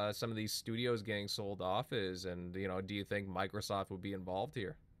of some of these studios getting sold off is? And, do you think Microsoft would be involved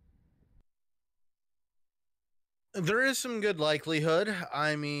here? There is some good likelihood.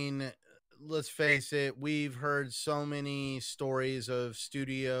 I mean, let's face it, we've heard so many stories of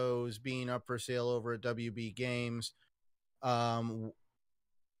studios being up for sale over at WB Games.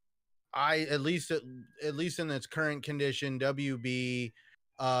 At least in its current condition, WB,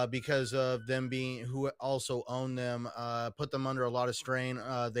 because of them being who also own them, put them under a lot of strain.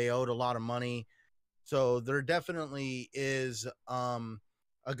 They owed a lot of money, so there definitely is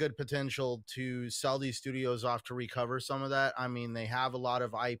a good potential to sell these studios off to recover some of that. I mean, they have a lot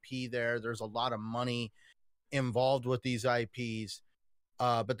of IP there. There's a lot of money involved with these IPs.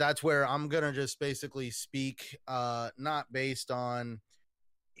 But that's where I'm gonna just basically speak, not based on,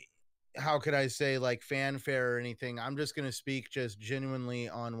 how could I say, like, fanfare or anything. I'm just going to speak just genuinely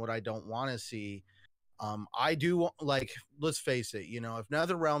on what I don't want to see. I do, like, let's face it, if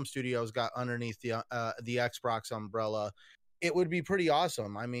NetherRealm Studios got underneath the Xbox umbrella, it would be pretty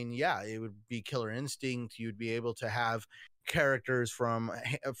awesome. I mean, yeah, it would be Killer Instinct. You'd be able to have characters from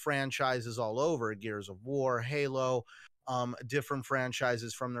franchises all over, Gears of War, Halo, different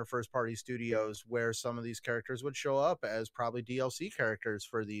franchises from their first party studios, where some of these characters would show up as probably DLC characters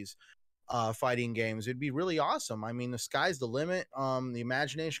for these fighting games. It'd be really awesome. I mean, the sky's the limit. The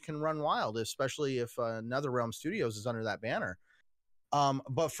imagination can run wild, especially if NetherRealm Studios is under that banner.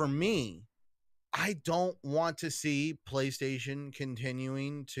 But for me, I don't want to see PlayStation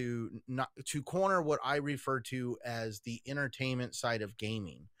continuing to corner what I refer to as the entertainment side of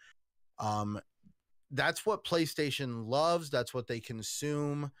gaming. That's what PlayStation loves. That's what they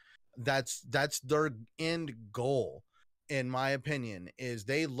consume. That's their end goal, in my opinion, is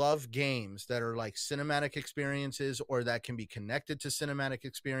they love games that are like cinematic experiences, or that can be connected to cinematic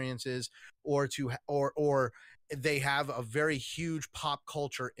experiences, or they have a very huge pop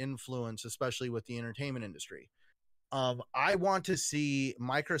culture influence, especially with the entertainment industry. I want to see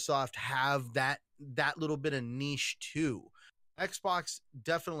Microsoft have that little bit of niche too. Xbox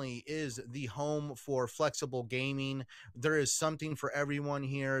definitely is the home for flexible gaming. There is something for everyone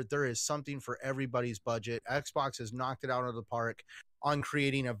here. There is something for everybody's budget. Xbox has knocked it out of the park on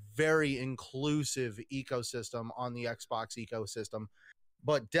creating a very inclusive ecosystem on the Xbox ecosystem.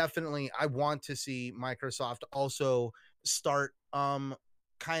 But definitely, I want to see Microsoft also start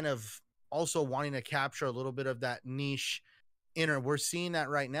kind of also wanting to capture a little bit of that niche. We're seeing that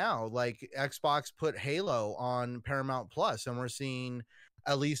right now. Like, Xbox put Halo on Paramount Plus, and we're seeing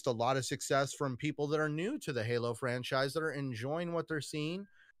at least a lot of success from people that are new to the Halo franchise that are enjoying what they're seeing.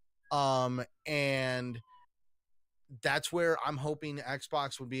 And that's where I'm hoping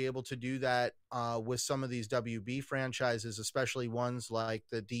Xbox would be able to do that with some of these WB franchises, especially ones like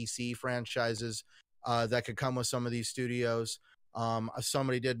the DC franchises that could come with some of these studios.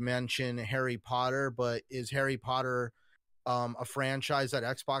 Somebody did mention Harry Potter, but is Harry Potter a franchise that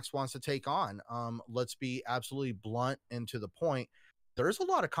Xbox wants to take on? Let's be absolutely blunt and to the point. There's a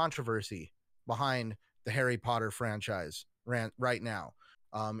lot of controversy behind the Harry Potter franchise right now.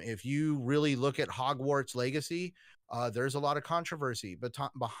 If you really look at Hogwarts Legacy, there's a lot of controversy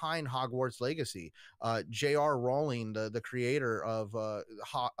behind Hogwarts Legacy. J.R. Rowling, the creator of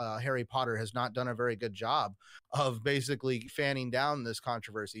Harry Potter, has not done a very good job of basically fanning down this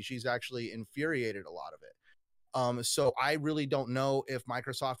controversy. She's actually infuriated a lot of it. So I really don't know if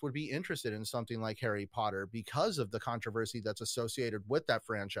Microsoft would be interested in something like Harry Potter because of the controversy that's associated with that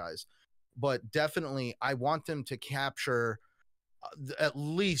franchise. But definitely, I want them to capture at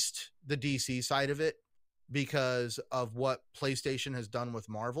least the DC side of it because of what PlayStation has done with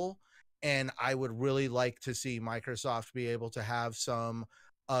Marvel. And I would really like to see Microsoft be able to have some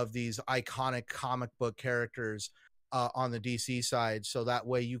of these iconic comic book characters on the DC side. So that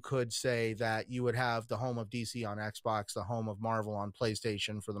way you could say that you would have the home of DC on Xbox, the home of Marvel on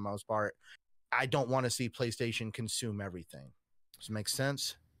PlayStation for the most part. I don't want to see PlayStation consume everything. Does it make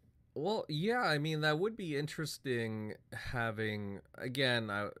sense? Well, yeah, I mean, that would be interesting having,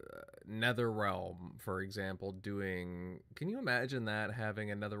 again, NetherRealm, for example, doing... Can you imagine that,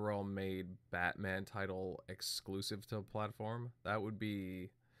 having a NetherRealm-made Batman title exclusive to a platform? That would be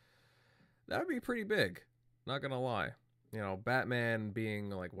pretty big, not gonna lie. Batman being,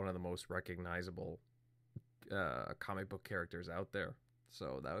 like, one of the most recognizable comic book characters out there.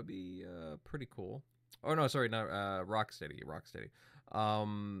 So that would be pretty cool. Oh, no, sorry, not Rocksteady.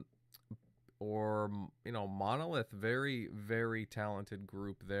 or Monolith, very very talented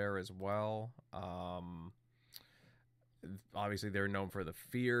group there as well. Obviously they're known for the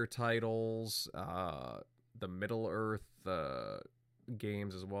Fear titles, the Middle Earth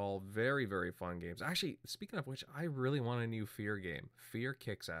games as well. Very very fun games. Actually, speaking of which, I really want a new Fear game. Fear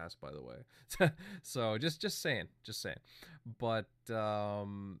kicks ass, by the way. So just saying. But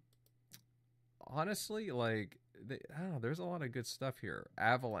honestly, like, I don't know, there's a lot of good stuff here.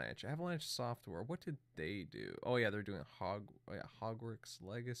 Avalanche Software, what did they do? Oh yeah, they're doing Hogwarts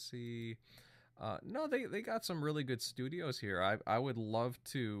Legacy. No, they got some really good studios here. I would love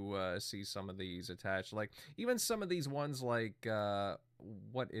to see some of these attached. Like, even some of these ones, like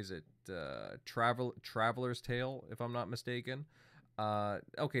what is it? Traveler's Tale, if I'm not mistaken.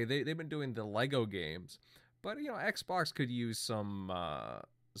 Okay, they've been doing the Lego games, but Xbox could use some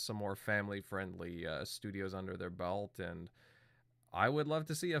more family-friendly studios under their belt, and I would love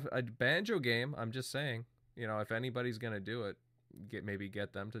to see a Banjo game. I'm just saying, if anybody's gonna do it, get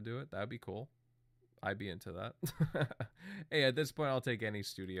them to do it. That'd be cool. I'd be into that. Hey, at this point, I'll take any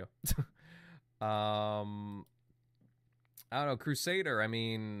studio. I don't know, Crusader. I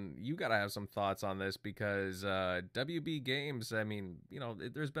mean, you gotta have some thoughts on this, because WB Games. I mean,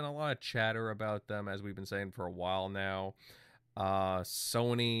 there's been a lot of chatter about them, as we've been saying for a while now.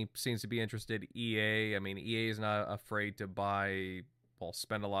 Sony seems to be interested. EA, I mean, EA is not afraid to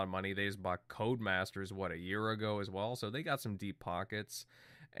spend a lot of money. They just bought Codemasters a year ago as well, so they got some deep pockets.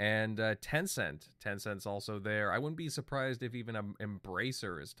 And Tencent's also there. I wouldn't be surprised if even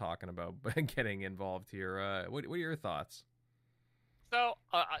Embracer is talking about getting involved here. What are your thoughts? So,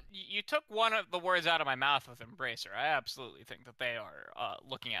 you took one of the words out of my mouth with Embracer. I absolutely think that they are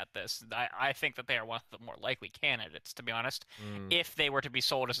looking at this. I think that they are one of the more likely candidates, to be honest, if they were to be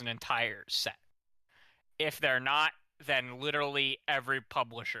sold as an entire set. If they're not, then literally every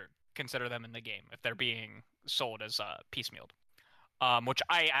publisher consider them in the game if they're being sold as piecemealed. Which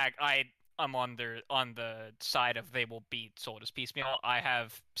I'm on the side of they will be sold as piecemeal. I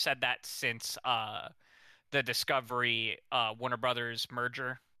have said that since the Discovery Warner Brothers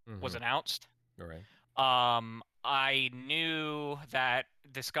merger was announced. All right. I knew that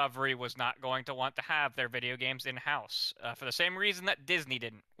Discovery was not going to want to have their video games in-house for the same reason that Disney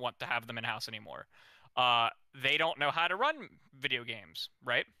didn't want to have them in-house anymore. They don't know how to run video games,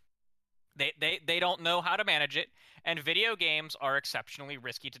 right? They don't know how to manage it, and video games are exceptionally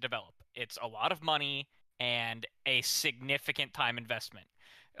risky to develop. It's a lot of money and a significant time investment.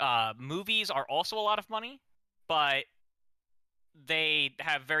 Movies are also a lot of money, but they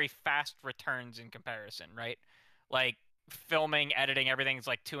have very fast returns in comparison, right? Like, filming, editing, everything is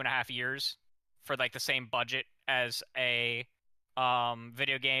like 2.5 years for like the same budget as a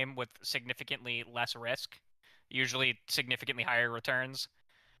video game with significantly less risk, usually significantly higher returns.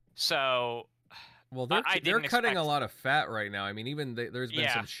 So, well, they're cutting a lot of fat right now. I mean, even there's been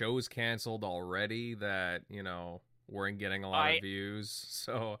some shows canceled already that weren't getting a lot of views.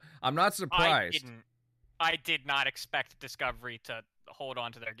 So I'm not surprised. I did not expect Discovery to hold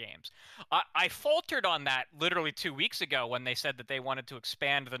on to their games. I faltered on that literally 2 weeks ago when they said that they wanted to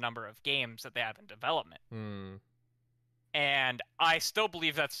expand the number of games that they have in development. And I still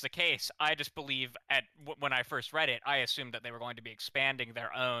believe that's the case. I just believe when I first read it, I assumed that they were going to be expanding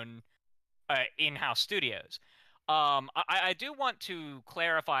their own in-house studios. I do want to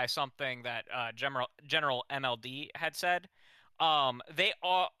clarify something that General MLD had said. They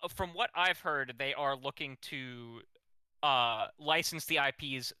are, from what I've heard, they are looking to license the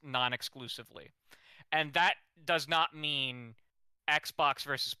IPs non-exclusively. And that does not mean Xbox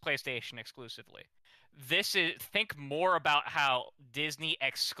versus PlayStation exclusively. Think more about how Disney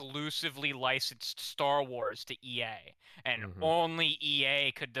exclusively licensed Star Wars to EA, and only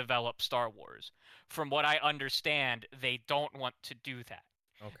EA could develop Star Wars. From what I understand, they don't want to do that.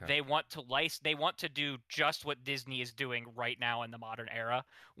 Okay. They want to do just what Disney is doing right now in the modern era,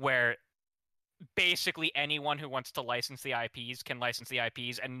 where basically anyone who wants to license the IPs can license the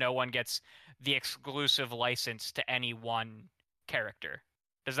IPs, and no one gets the exclusive license to any one character.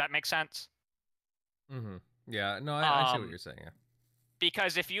 Does that make sense? Yeah, no, I see what you're saying. Yeah.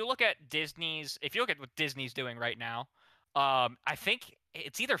 Because if you look at what Disney's doing right now, I think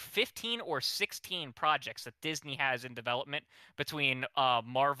it's either 15 or 16 projects that Disney has in development between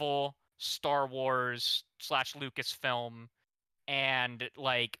Marvel, Star Wars / Lucasfilm, and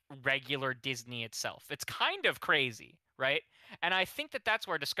like regular Disney itself. It's kind of crazy, right? And I think that that's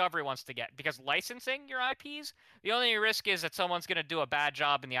where Discovery wants to get, because licensing your IPs, the only risk is that someone's going to do a bad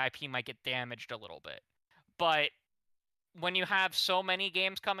job and the IP might get damaged a little bit. But when you have so many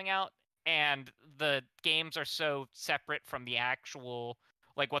games coming out and the games are so separate from the actual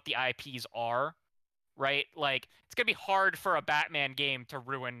like what the IPs are, right? Like it's gonna be hard for a Batman game to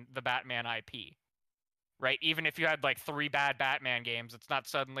ruin the Batman IP, right? Even if you had like 3 bad Batman games, it's not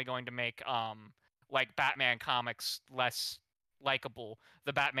suddenly going to make like Batman comics less likable,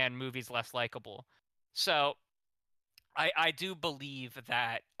 the Batman movies less likable. So I do believe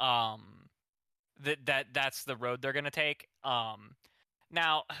that that's the road they're gonna take.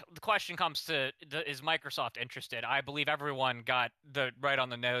 Now the question comes to is Microsoft interested? I believe everyone got the right on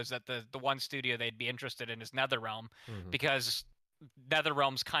the nose that the one studio they'd be interested in is NetherRealm, because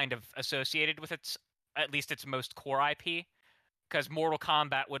NetherRealm's kind of associated with at least its most core IP, because Mortal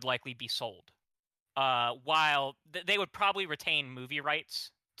Kombat would likely be sold. While they would probably retain movie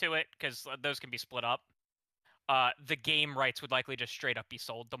rights to it, because those can be split up. The game rights would likely just straight up be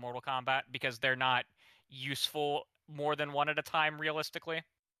sold to Mortal Kombat, because they're not useful more than one at a time, realistically.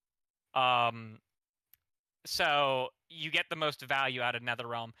 So you get the most value out of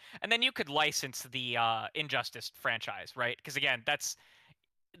NetherRealm, and then you could license the Injustice franchise, right? Because again, that's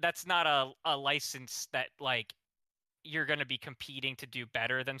not a license that like you're going to be competing to do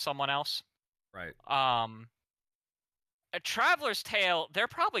better than someone else. Right. A Traveler's Tale, they're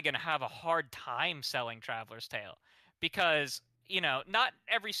probably going to have a hard time selling Traveler's Tale, because not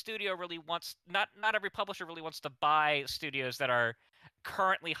every studio really wants, not every publisher really wants to buy studios that are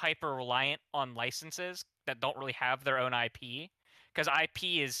currently hyper reliant on licenses that don't really have their own IP, because IP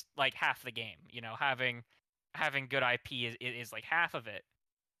is like half the game. Having good IP is like half of it.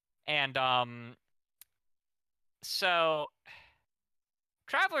 And so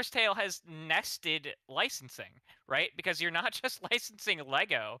Traveler's Tale has nested licensing, right? Because you're not just licensing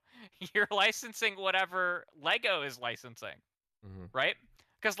Lego, you're licensing whatever Lego is licensing, right?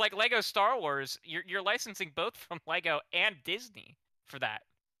 Because like Lego Star Wars, you're licensing both from Lego and Disney for that.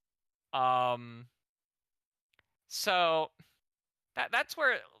 So that's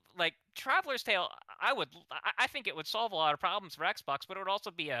where like Traveler's Tale, I think it would solve a lot of problems for Xbox, but it would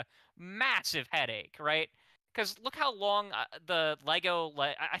also be a massive headache, right? Because look how long the Lego...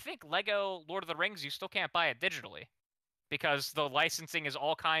 I think Lego Lord of the Rings, you still can't buy it digitally, because the licensing is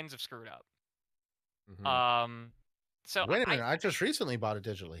all kinds of screwed up. So wait a minute, I just recently bought it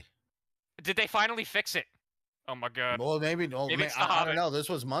digitally. Did they finally fix it? Oh my god. Well, maybe it's the I Hobbit. don't know. This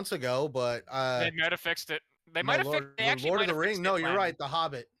was months ago, but they might have fixed it. They might have fixed it. The Lord of the Rings. No, you're right. The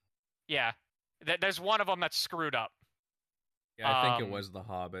Hobbit. Yeah, there's one of them that's screwed up. Yeah, I think it was The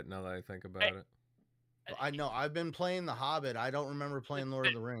Hobbit. Now that I think about it. I know. I've been playing The Hobbit. I don't remember playing Lord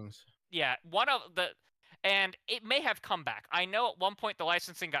of the Rings. Yeah, and it may have come back. I know at one point the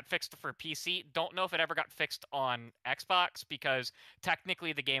licensing got fixed for PC. Don't know if it ever got fixed on Xbox, because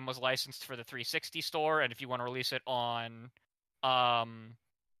technically the game was licensed for the 360 store, and if you want to release it on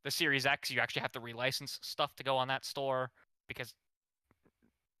the Series X, you actually have to relicense stuff to go on that store, because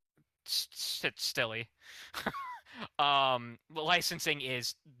it's silly. Licensing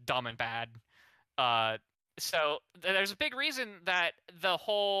is dumb and bad. So there's a big reason that the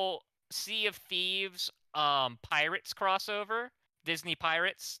whole Sea of Thieves Pirates crossover, Disney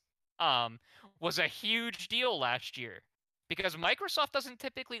Pirates, was a huge deal last year, because Microsoft doesn't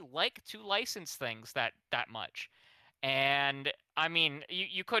typically like to license things that much. And I mean,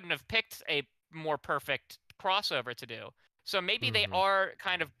 you couldn't have picked a more perfect crossover to do. So maybe they are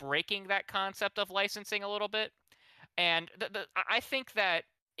kind of breaking that concept of licensing a little bit. And I think that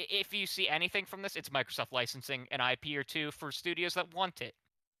if you see anything from this, it's Microsoft licensing an IP or two for studios that want it,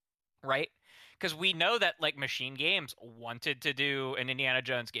 right? Because we know that like Machine Games wanted to do an Indiana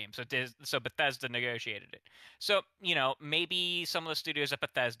Jones game, so Bethesda negotiated it. So maybe some of the studios at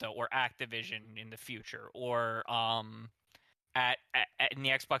Bethesda or Activision in the future, or in the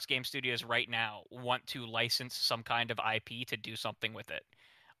Xbox Game Studios right now, want to license some kind of IP to do something with it,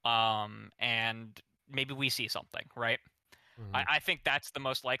 and maybe we see something, right? I think that's the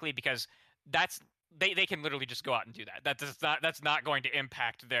most likely, because they can literally just go out and do that. That's not going to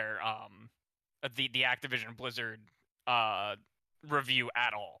impact their the Activision Blizzard review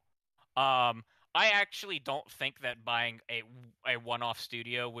at all. I actually don't think that buying a one-off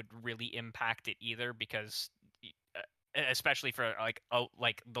studio would really impact it either, because especially for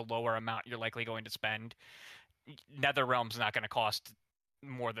like the lower amount you're likely going to spend, NetherRealm's not going to cost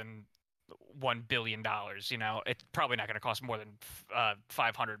more than $1 billion. It's probably not going to cost more than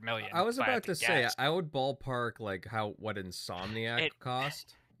 $500 million. I was about to say, I would ballpark like what Insomniac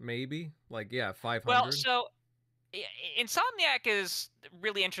cost, maybe. Like, yeah, 500. Well, so Insomniac is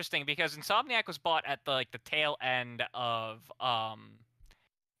really interesting, because Insomniac was bought at the tail end of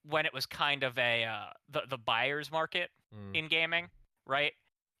when it was kind of the buyer's market in gaming, right?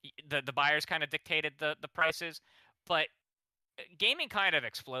 The buyers kind of dictated the prices, but gaming kind of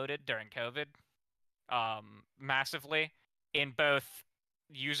exploded during COVID, massively in both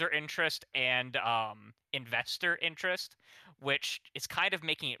user interest and investor interest, which is kind of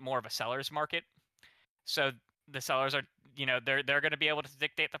making it more of a seller's market. So the sellers are, they're going to be able to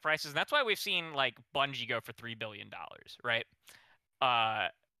dictate the prices, and that's why we've seen like Bungie go for $3 billion, right?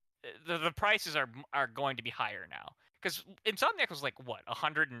 The prices are going to be higher now because Insomniac was like what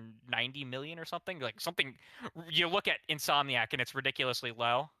 190 million or something, like something. You look at Insomniac and it's ridiculously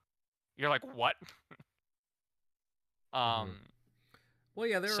low. You're like, what? Well,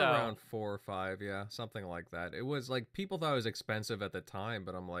 yeah, they were around 4 or 5, yeah, something like that. It was like people thought it was expensive at the time,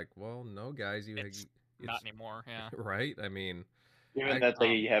 but I'm like, well, no, guys, it's not anymore. Yeah, right. I mean, given that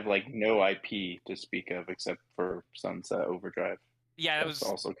they have like no IP to speak of except for Sunset Overdrive. Yeah, that was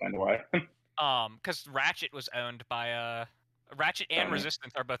also kind of why. Because Ratchet was owned by Ratchet and Sony.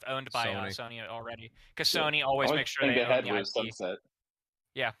 Resistance are both owned by Sony already. Because Sony The always only makes sure thing they they own had the was IP. Sunset.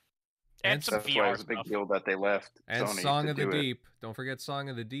 Yeah, and some That's why it VR was a big stuff. deal that they left. and Sony Song to of the do it. Deep. Don't forget Song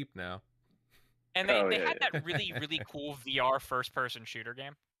of the Deep now. And they had that really really cool VR first person shooter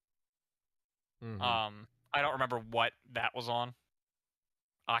game. Mhm. I don't remember what that was on.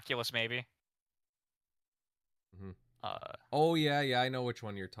 Oculus maybe. Mhm. Oh yeah, I know which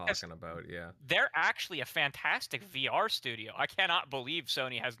one you're talking about. Yeah, they're actually a fantastic VR studio. I cannot believe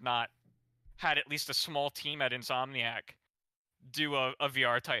Sony has not had at least a small team at Insomniac do a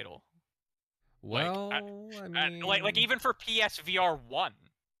VR title. well, I mean, like even for PSVR 1,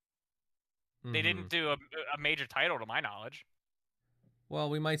 they mhm. didn't do a major title to my knowledge. Well,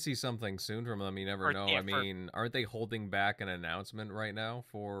 we might see something soon from them. You never Or- know. yeah, I mean, aren't they holding back an announcement right now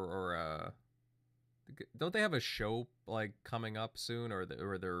don't they have a show like coming up soon, or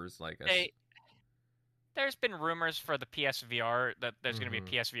there's like There's been rumors for the PSVR that there's going to be Mhm.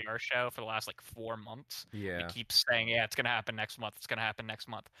 a PSVR show for the last like 4 months. yeah. They keep saying, yeah, it's going to happen next month. It's going to happen next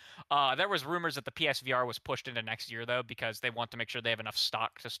month. There was rumors that the PSVR was pushed into next year though because they want to make sure they have enough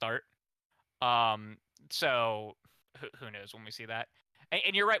stock to start. So who knows when we see that?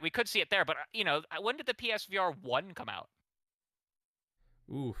 And you're right, we could see it there. But when did the PSVR 1 come out?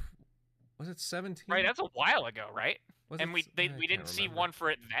 Oof, was it 17? Right, that's a while ago, right? Was And it we s- I didn't can't see remember. one for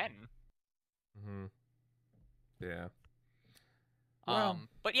it then. Mhm. Yeah. Well,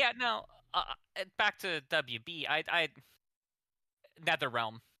 But yeah, no. Back to WB. I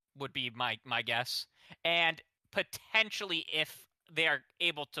NetherRealm would be my guess, and potentially if they are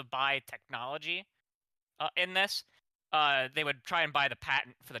able to buy technology in this, they would try and buy the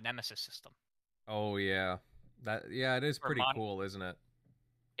patent for the Nemesis system. oh yeah, it is For pretty cool, isn't it?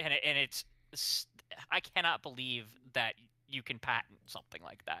 And it's I cannot believe that you can patent something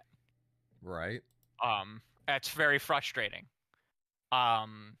like that. Right. It's very frustrating.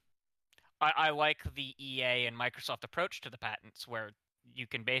 I like the EA and Microsoft approach to the patents, where you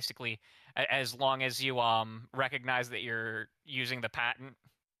can basically, as long as you recognize that you're using the patent,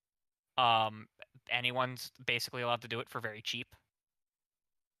 anyone's basically allowed to do it for very cheap.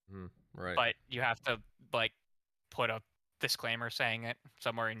 Right. But you have to like put a disclaimer saying it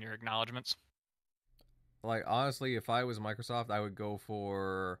somewhere in your acknowledgments. Like honestly, if I was Microsoft, I would go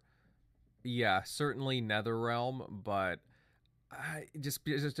for certainly NetherRealm, but just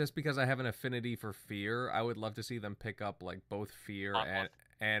because I have an affinity for Fear, I would love to see them pick up like both Fear Monolith.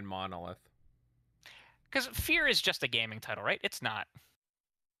 and Monolith. Because Fear is just a gaming title, right? It's not.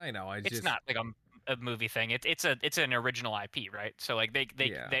 I know. It's not like a movie thing. It's an original IP, right? So like they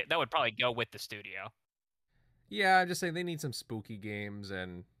that would probably go with the studio. Yeah, I'm just saying they need some spooky games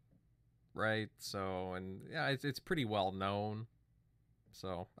and right. So and yeah, it's pretty well known.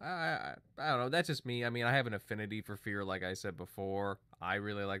 So I don't know. That's just me. I mean, I have an affinity for Fear, like I said before. I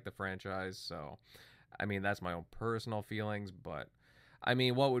really like the franchise, so I mean that's my own personal feelings. But I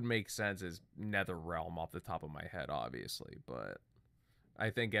mean, what would make sense is NetherRealm off the top of my head, obviously. But I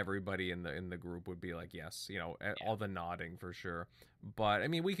think everybody in the group would be like, yes, all the nodding for sure. But I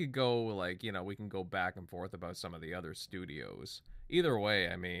mean, we could go like we can go back and forth about some of the other studios. Either way,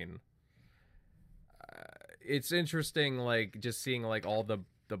 I mean. It's interesting, like just seeing like all the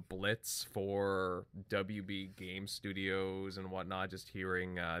blitz for WB Game Studios and whatnot. Just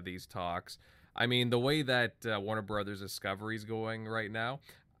hearing these talks. I mean, the way that Warner Brothers Discovery is going right now.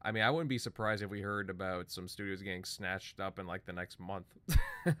 I mean, I wouldn't be surprised if we heard about some studios getting snatched up in like the next month.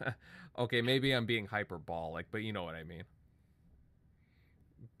 Okay, maybe I'm being hyperbolic, but you know what I mean.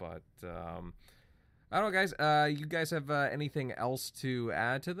 But I don't know, guys. You guys have anything else to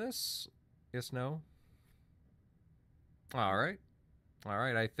add to this? Yes, no? All right.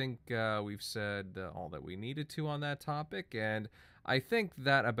 I think we've said all that we needed to on that topic, and I think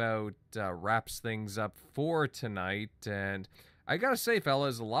that about wraps things up for tonight. And I gotta say,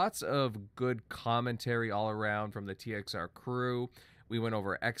 fellas, lots of good commentary all around from the TXR crew. We went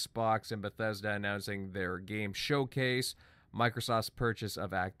over Xbox and Bethesda announcing their game showcase, Microsoft's purchase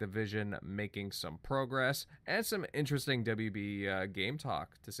of Activision making some progress, and some interesting WB game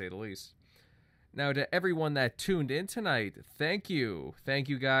talk, to say the least. Now, to everyone that tuned in tonight, thank you. Thank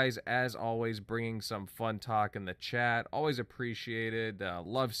you guys, as always, bringing some fun talk in the chat. Always appreciated.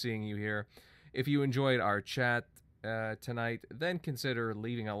 Love seeing you here. If you enjoyed our chat tonight, then consider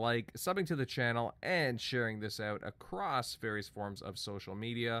leaving a like, subbing to the channel, and sharing this out across various forms of social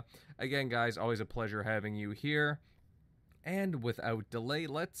media. Again, guys, always a pleasure having you here. And without delay,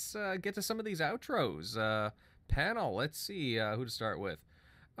 let's get to some of these outros. Panel, let's see who to start with.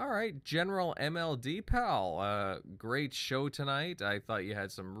 All right, General MLD Pal, great show tonight. I thought you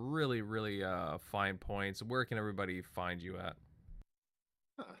had some really, really fine points. Where can everybody find you at?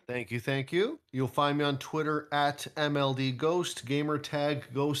 Thank you. You'll find me on Twitter at MLD Ghost, gamer tag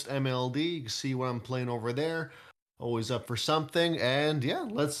Ghost MLD. You can see what I'm playing over there. Always up for something, and yeah,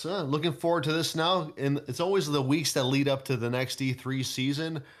 let's looking forward to this now. And it's always the weeks that lead up to the next E3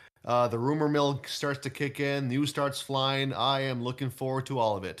 season. The rumor mill starts to kick in, news starts flying. I am looking forward to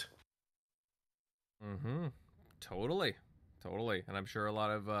all of it. Totally, and I'm sure a lot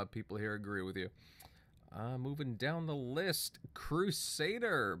of people here agree with you. Moving down the list,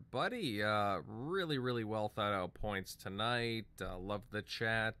 Crusader, buddy, really, really well thought out points tonight. Love the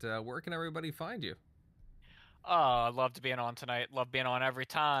chat. Where can everybody find you? I love being on tonight. Love being on every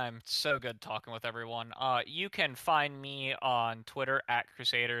time. It's so good talking with everyone. You can find me on Twitter at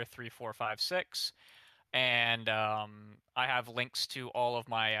Crusader3456. And I have links to all of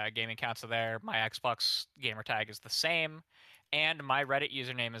my gaming accounts there. My Xbox gamer tag is the same. And my Reddit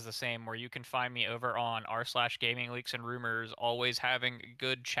username is the same, where you can find me over on r/gaming leaks and rumors, always having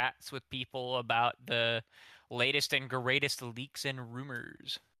good chats with people about the latest and greatest leaks and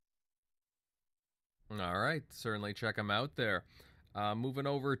rumors. All right, certainly check him out there. Moving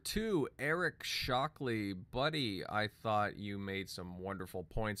over to Eric Shockley. Buddy, I thought you made some wonderful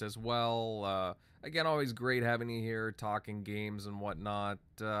points as well. Again, always great having you here, talking games and whatnot.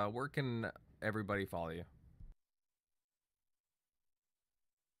 Where can everybody follow you?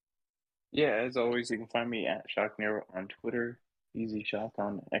 Yeah, as always, you can find me at ShockNero on Twitter, Easy Shock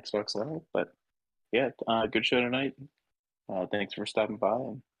on Xbox Live. But yeah, good show tonight. Thanks for stopping by,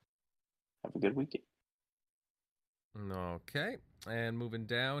 and have a good weekend. Okay, and moving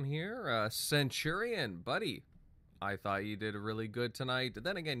down here, Centurion, buddy. I thought you did really good tonight.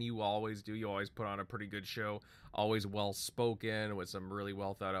 Then again, you always do. You always put on a pretty good show. Always well spoken with some really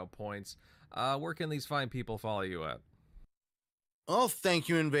well thought out points. Where can these fine people follow you at? Well, thank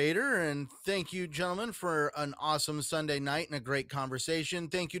you, Invader, and thank you, gentlemen, for an awesome Sunday night and a great conversation.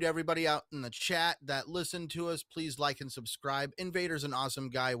 Thank you to everybody out in the chat that listened to us. Please like and subscribe. Invader's an awesome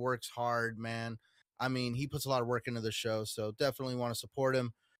guy, works hard, man. I mean, he puts a lot of work into the show, so definitely want to support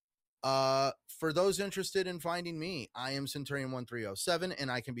him. For those interested in finding me, I am Centurion1307, and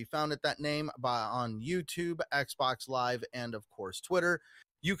I can be found at that name on YouTube, Xbox Live, and of course, Twitter.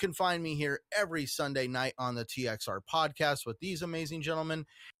 You can find me here every Sunday night on the TXR podcast with these amazing gentlemen.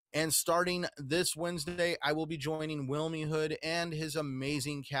 And starting this Wednesday, I will be joining Wilmy Hood and his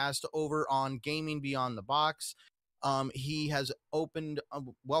amazing cast over on Gaming Beyond the Box. He has welcomed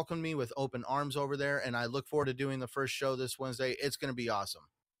me with open arms over there, and I look forward to doing the first show this Wednesday. It's going to be awesome.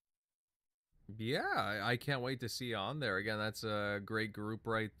 Yeah, I can't wait to see you on there. Again, that's a great group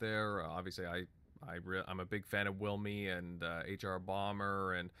right there. Obviously, I'm a big fan of Wilmy and HR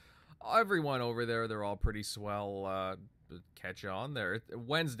Bomber and everyone over there. They're all pretty swell. Catch you on there.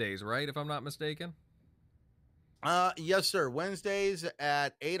 Wednesdays, right? If I'm not mistaken. Yes, sir. Wednesdays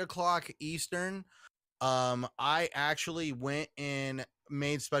at 8:00 Eastern. I actually went and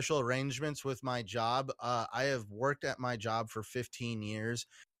made special arrangements with my job. I have worked at my job for 15 years.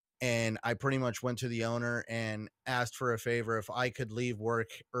 And I pretty much went to the owner and asked for a favor if I could leave work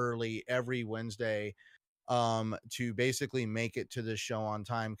early every Wednesday to basically make it to the show on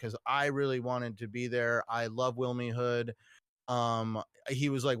time, because I really wanted to be there. I love Wilmy Hood. He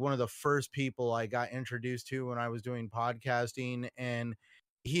was like one of the first people I got introduced to when I was doing podcasting, and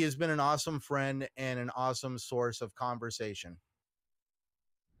he has been an awesome friend and an awesome source of conversation.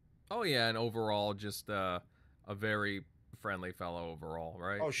 Oh, yeah, and overall, just a very friendly fellow overall,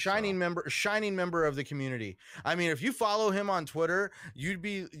 right? Oh, shining member of the community. I mean, if you follow him on Twitter, you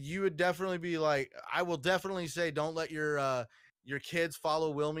would definitely be like, I will definitely say, don't let your kids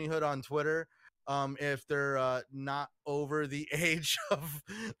follow Wilmy Hood on Twitter if they're not over the age of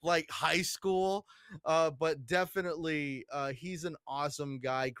like high school. But definitely he's an awesome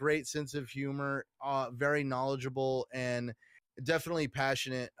guy, great sense of humor, very knowledgeable, and definitely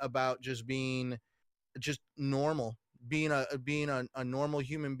passionate about just being just normal, being a normal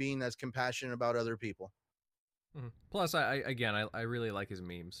human being that's compassionate about other people. Plus, I really like his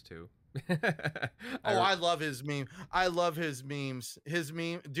memes too. I love his meme. I love his memes. His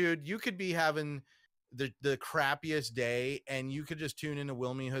meme, dude. You could be having the crappiest day, and you could just tune into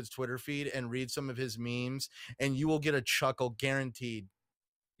Wilmy Hood's Twitter feed and read some of his memes, and you will get a chuckle guaranteed.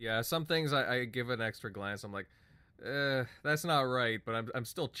 Yeah, some things I give an extra glance. I'm like, that's not right, but I'm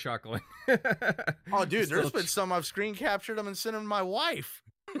still chuckling. Oh, dude, there's been some I've screen captured them and sent them to my wife.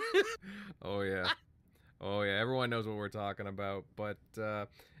 Oh yeah. Oh yeah, everyone knows what we're talking about. But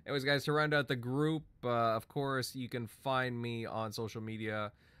anyways, guys, to round out the group, of course, you can find me on social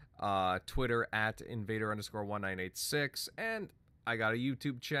media, Twitter at Invader_1986, and I got a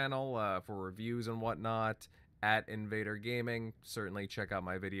YouTube channel for reviews and whatnot at Invader Gaming. Certainly check out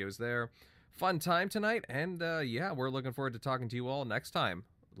my videos there. Fun time tonight, and yeah, we're looking forward to talking to you all next time.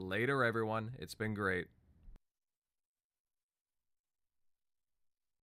 Later, everyone. It's been great.